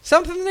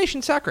 7th in the nation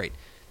in sack rate.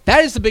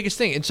 That is the biggest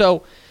thing. And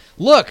so,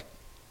 look,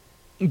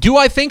 do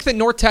I think that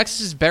North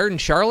Texas is better than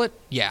Charlotte?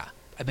 Yeah.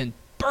 I've been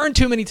burned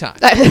too many times.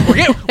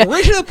 We're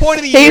reaching the point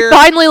of the year. He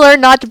finally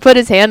learned not to put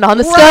his hand on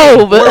the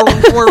stove.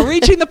 We're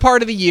reaching the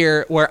part of the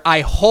year where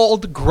I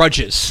hold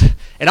grudges.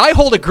 And I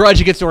hold a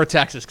grudge against North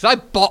Texas because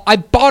I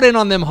bought in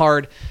on them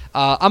hard.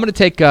 I'm going to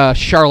take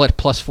Charlotte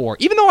 +4,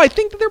 even though I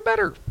think that they're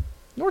better.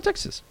 North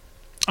Texas.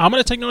 I'm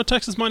going to take North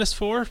Texas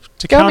 -4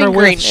 to Go counter Mean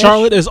with Green-ish.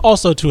 Charlotte is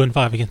also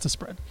 2-5 against the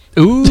spread.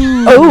 Ooh.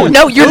 Oh,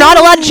 no, you're not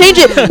allowed to change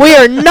it. We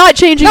are not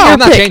changing your I'm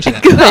not pick. changing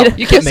it. Good. No,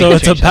 you can't make So me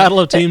it's a change that. battle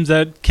of teams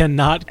that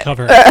cannot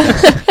cover.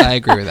 I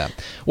agree with that.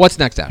 What's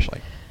next,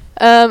 Ashley?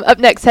 Up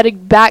next, heading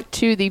back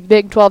to the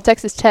Big 12,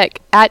 Texas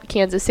Tech at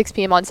Kansas, 6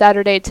 p.m. on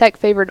Saturday. Tech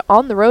favored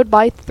on the road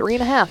by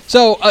 3.5.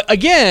 So,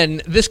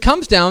 again, this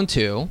comes down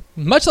to,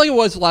 much like it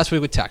was last week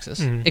with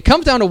Texas, it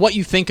comes down to what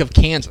you think of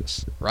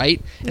Kansas,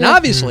 right? And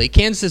obviously,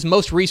 Kansas'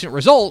 most recent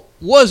result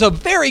was a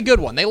very good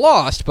one. They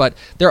lost, but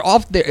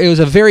it was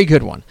a very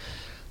good one.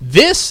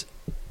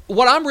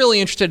 What I'm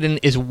really interested in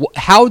is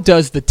how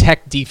does the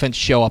Tech defense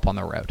show up on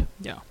the road?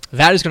 Yeah.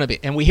 That is going to be,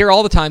 and we hear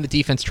all the time the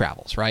defense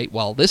travels, right?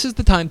 Well, this is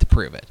the time to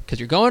prove it because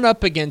you're going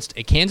up against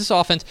a Kansas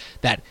offense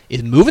that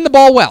is moving the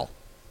ball well.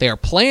 They are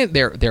playing,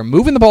 they're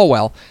moving the ball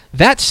well.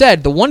 That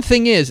said, the one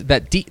thing is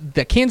that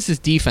that Kansas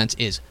defense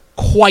is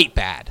quite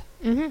bad.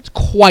 It's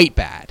quite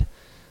bad.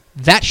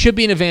 That should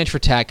be an advantage for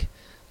Tech.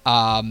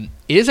 It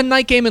is a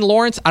night game in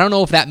Lawrence. I don't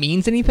know if that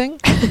means anything,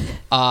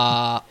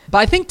 but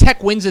I think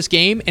Tech wins this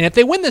game, and if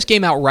they win this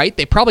game outright,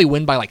 they probably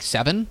win by like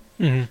 7.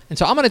 And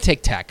so I'm going to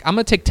take Tech. I'm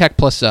going to take Tech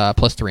plus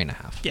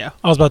 3.5. Yeah,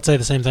 I was about to say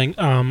the same thing.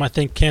 I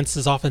think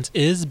Kansas' offense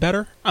is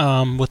better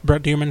with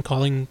Brett Dearman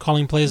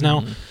calling plays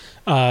now.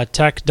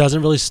 Tech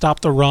doesn't really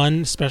stop the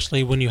run,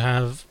 especially when you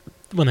have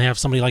when they have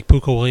somebody like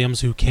Puka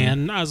Williams who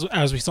can,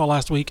 as we saw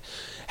last week,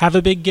 have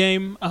a big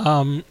game.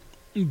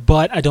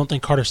 But I don't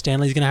think Carter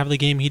Stanley's going to have the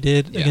game he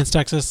did against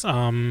Texas.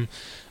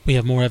 We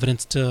have more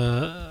evidence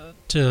to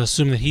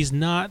assume that he's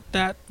not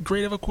that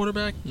great of a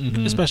quarterback,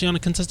 especially on a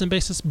consistent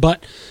basis.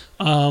 But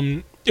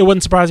it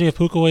wouldn't surprise me if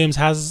Puka Williams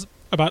has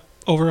about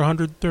over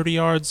 130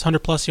 yards,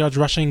 100-plus yards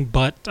rushing.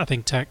 But I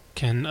think Tech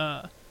can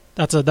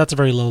that's a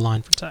very low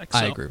line for Tech. So.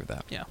 I agree with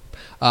that. Yeah.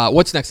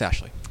 What's next,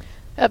 Ashley?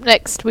 Up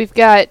next, we've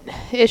got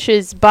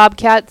Ish's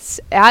Bobcats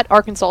at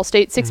Arkansas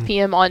State, 6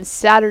 p.m. on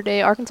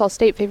Saturday. Arkansas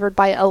State favored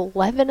by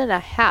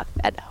 11.5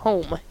 at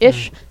home.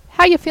 Ish,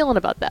 how you feeling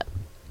about that?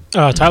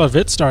 Tyler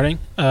Vitt starting,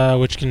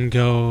 which can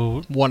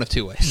go one of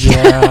two ways.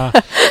 Yeah.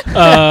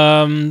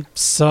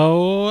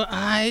 So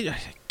I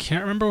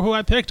can't remember who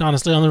I picked,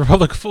 honestly, on the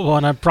Republic of Football,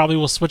 and I probably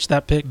will switch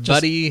that pick.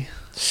 Buddy,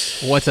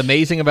 what's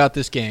amazing about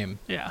this game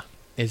yeah.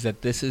 is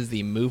that this is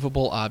the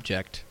movable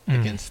object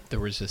against the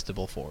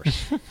resistible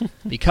force.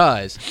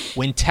 Because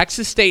when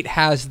Texas State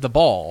has the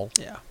ball,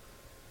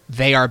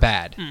 they are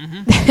bad.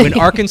 When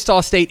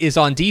Arkansas State is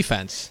on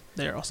defense,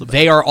 they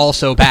are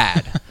also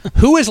bad.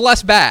 Who is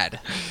less bad?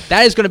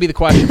 That is going to be the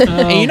question.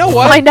 And you know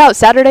what? Find out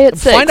Saturday at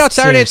 6. Find out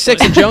Saturday at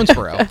 6 in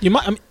Jonesboro.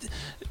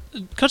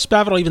 Coach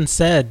Spavital even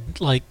said,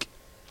 like,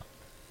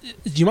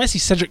 you might see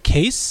Cedric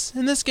Case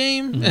in this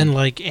game, and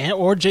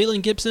or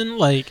Jalen Gibson.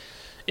 Like,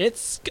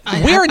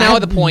 we are now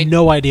at the point.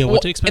 No idea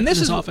what to expect. And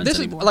this is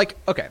anymore. Like,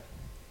 okay,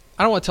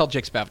 I don't want to tell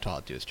Jake Spavital how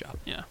to do his job.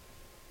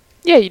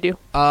 Yeah, you do.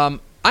 I'm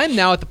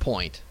now at the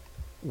point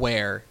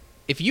where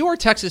if you are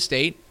Texas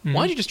State, why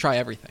don't you just try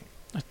everything?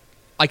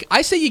 Like,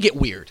 I say you get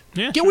weird.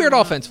 Yeah, get weird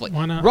offensively.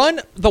 Why not?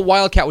 Run the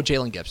Wildcat with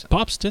Jalen Gibson.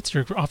 Bob Stitz,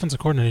 your offensive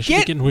coordinator, should be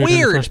getting weird in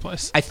the first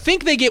place. I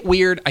think they get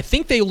weird. I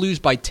think they lose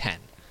by 10.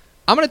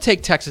 I'm going to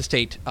take Texas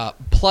State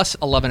plus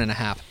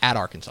 11.5 at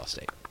Arkansas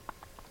State.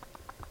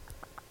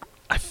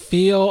 I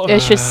feel...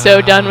 It's just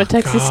so done with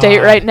Texas State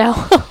right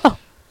now. No.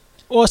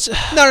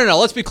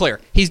 Let's be clear.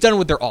 He's done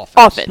with their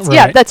offense. Right.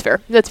 Yeah, that's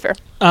fair.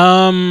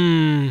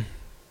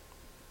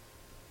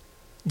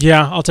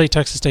 Yeah, I'll take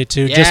Texas State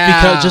too.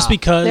 Yeah. Just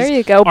because there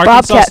you go.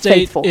 Arkansas Bobcat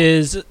State faithful.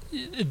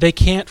 they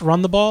can't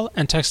run the ball,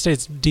 and Texas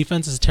State's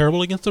defense is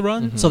terrible against the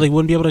run, so they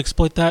wouldn't be able to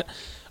exploit that.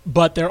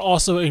 But they're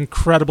also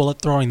incredible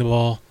at throwing the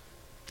ball.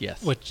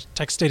 Yes. Which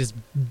Texas State is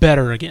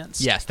better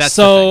against. Yes, that's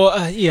so.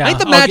 The thing. Yeah, I think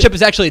the matchup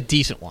is actually a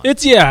decent one.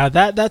 It's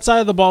that side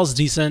of the ball is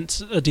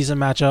decent, a decent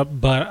matchup.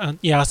 But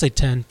I'll say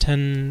 10.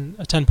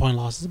 A 10-point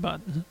loss is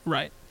about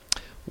right.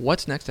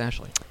 What's next,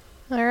 Ashley?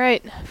 All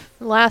right.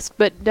 Last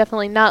but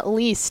definitely not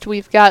least,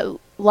 we've got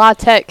La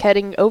Tech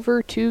heading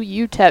over to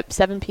UTEP,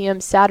 7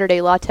 p.m.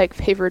 Saturday. La Tech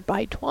favored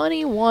by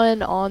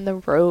 21 on the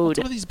road. What's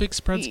one of these big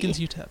spreads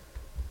against UTEP?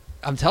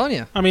 I'm telling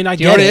you. I mean, I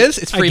get it. You know what it is?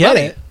 It's free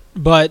money. It,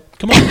 but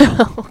come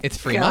on. It's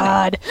free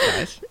God. money,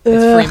 guys.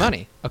 It's free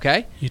money,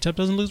 okay? UTEP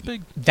doesn't lose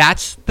big.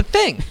 That's the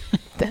thing.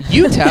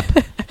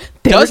 UTEP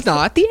does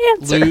not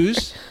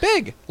lose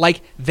big.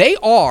 Like, they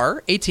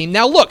are a team.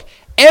 Now, look,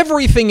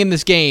 everything in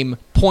this game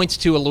points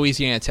to a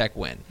Louisiana Tech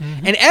win.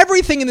 And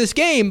everything in this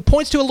game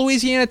points to a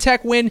Louisiana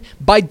Tech win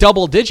by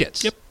double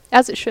digits. Yep.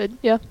 As it should,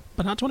 yeah.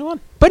 But not 21.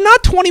 But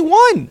not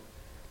 21.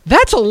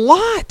 That's a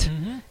lot.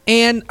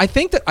 And I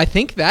think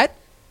that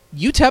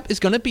UTEP is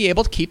going to be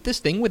able to keep this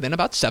thing within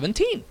about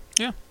 17.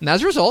 Yeah. And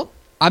as a result,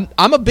 I'm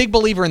a big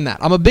believer in that.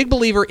 I'm a big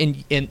believer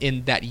in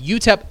that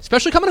UTEP,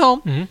 especially coming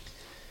home,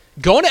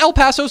 going to El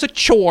Paso is a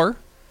chore.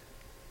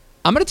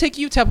 I'm going to take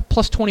UTEP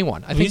plus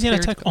 21. I Louisiana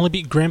Tech only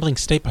beat Grambling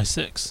State by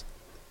 6.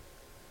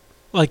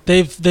 Like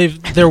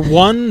their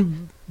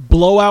one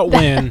blowout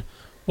win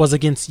was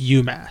against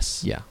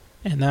UMass. Yeah.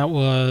 And that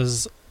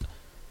was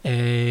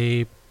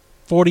a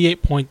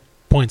 48-point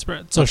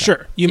spread. So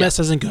sure, UMass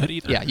isn't good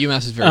either. Yeah, UMass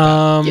is very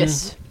bad.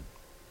 Yes.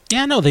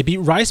 Yeah, no, they beat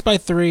Rice by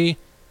 3,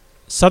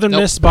 Southern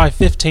Miss by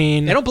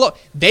 15. They don't blow.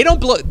 They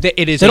don't blow. They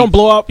don't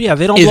blow up. Yeah,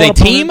 they don't. Blow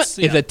opponents.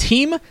 Is a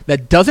team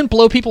that doesn't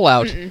blow people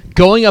out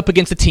going up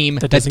against a team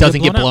that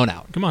doesn't get blown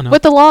out. Come on, now.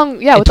 With the long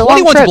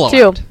trip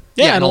too.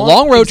 Yeah, and a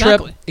long road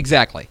trip.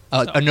 Exactly.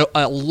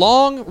 A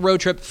long road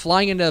trip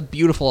flying into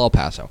beautiful El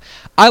Paso.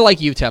 I like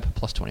UTEP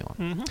plus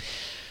 21.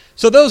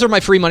 So those are my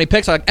free money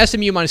picks. I like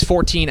SMU minus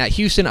 14 at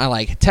Houston. I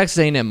like Texas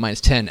A&M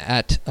minus 10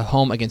 at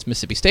home against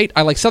Mississippi State.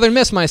 I like Southern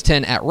Miss minus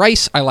 10 at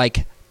Rice. I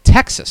like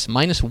Texas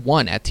minus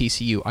 1 at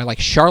TCU. I like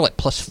Charlotte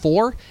plus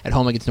 4 at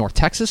home against North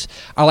Texas.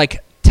 I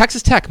like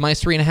Texas Tech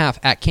minus 3.5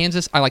 at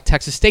Kansas. I like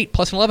Texas State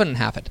plus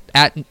 11.5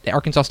 at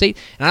Arkansas State.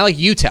 And I like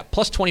UTEP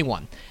plus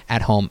 21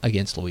 at home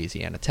against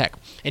Louisiana Tech.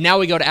 And now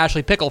we go to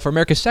Ashley Pickle for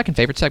America's second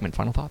favorite segment.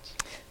 Final thoughts.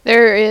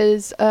 There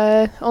is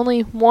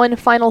only one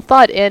final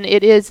thought, and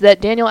it is that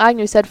Daniel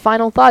Agnew said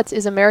final thoughts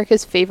is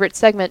America's favorite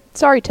segment.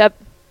 Sorry, Tep.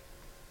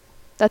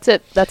 That's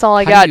it. That's all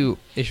I got.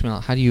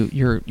 Ishmael, how do you,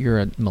 you're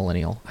a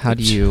millennial. How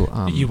do you...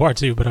 you are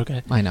too, but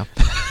okay. I know.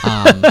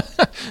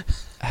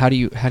 How do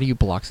you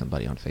block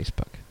somebody on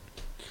Facebook?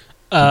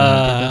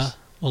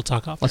 We'll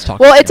talk off. Let's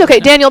talk. Well, it's okay,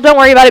 Daniel. Don't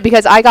worry about it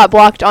because I got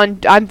blocked on.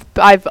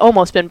 I've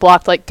almost been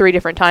blocked like 3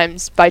 different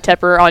times by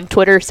Tepper on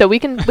Twitter. So we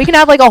can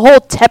have like a whole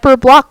Tepper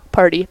block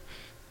party.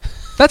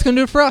 That's going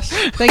to do it for us.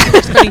 Thank you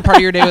for spending part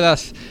of your day with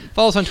us.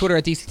 Follow us on Twitter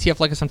at DCTF.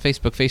 Like us on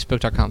Facebook,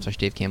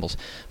 facebook.com/Dave Campbell's.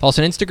 Follow us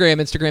on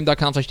Instagram,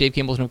 instagram.com/Dave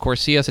Campbell's. And, of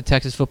course, see us at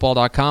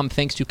texasfootball.com.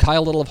 Thanks to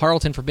Kyle Little of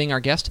Harleton for being our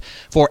guest.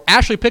 For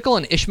Ashley Pickle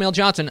and Ishmael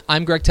Johnson,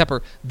 I'm Greg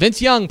Tepper.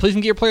 Vince Young, please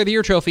get your Player of the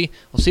Year trophy.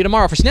 We'll see you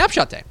tomorrow for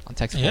Snapshot Day on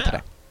Texas Football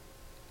Today.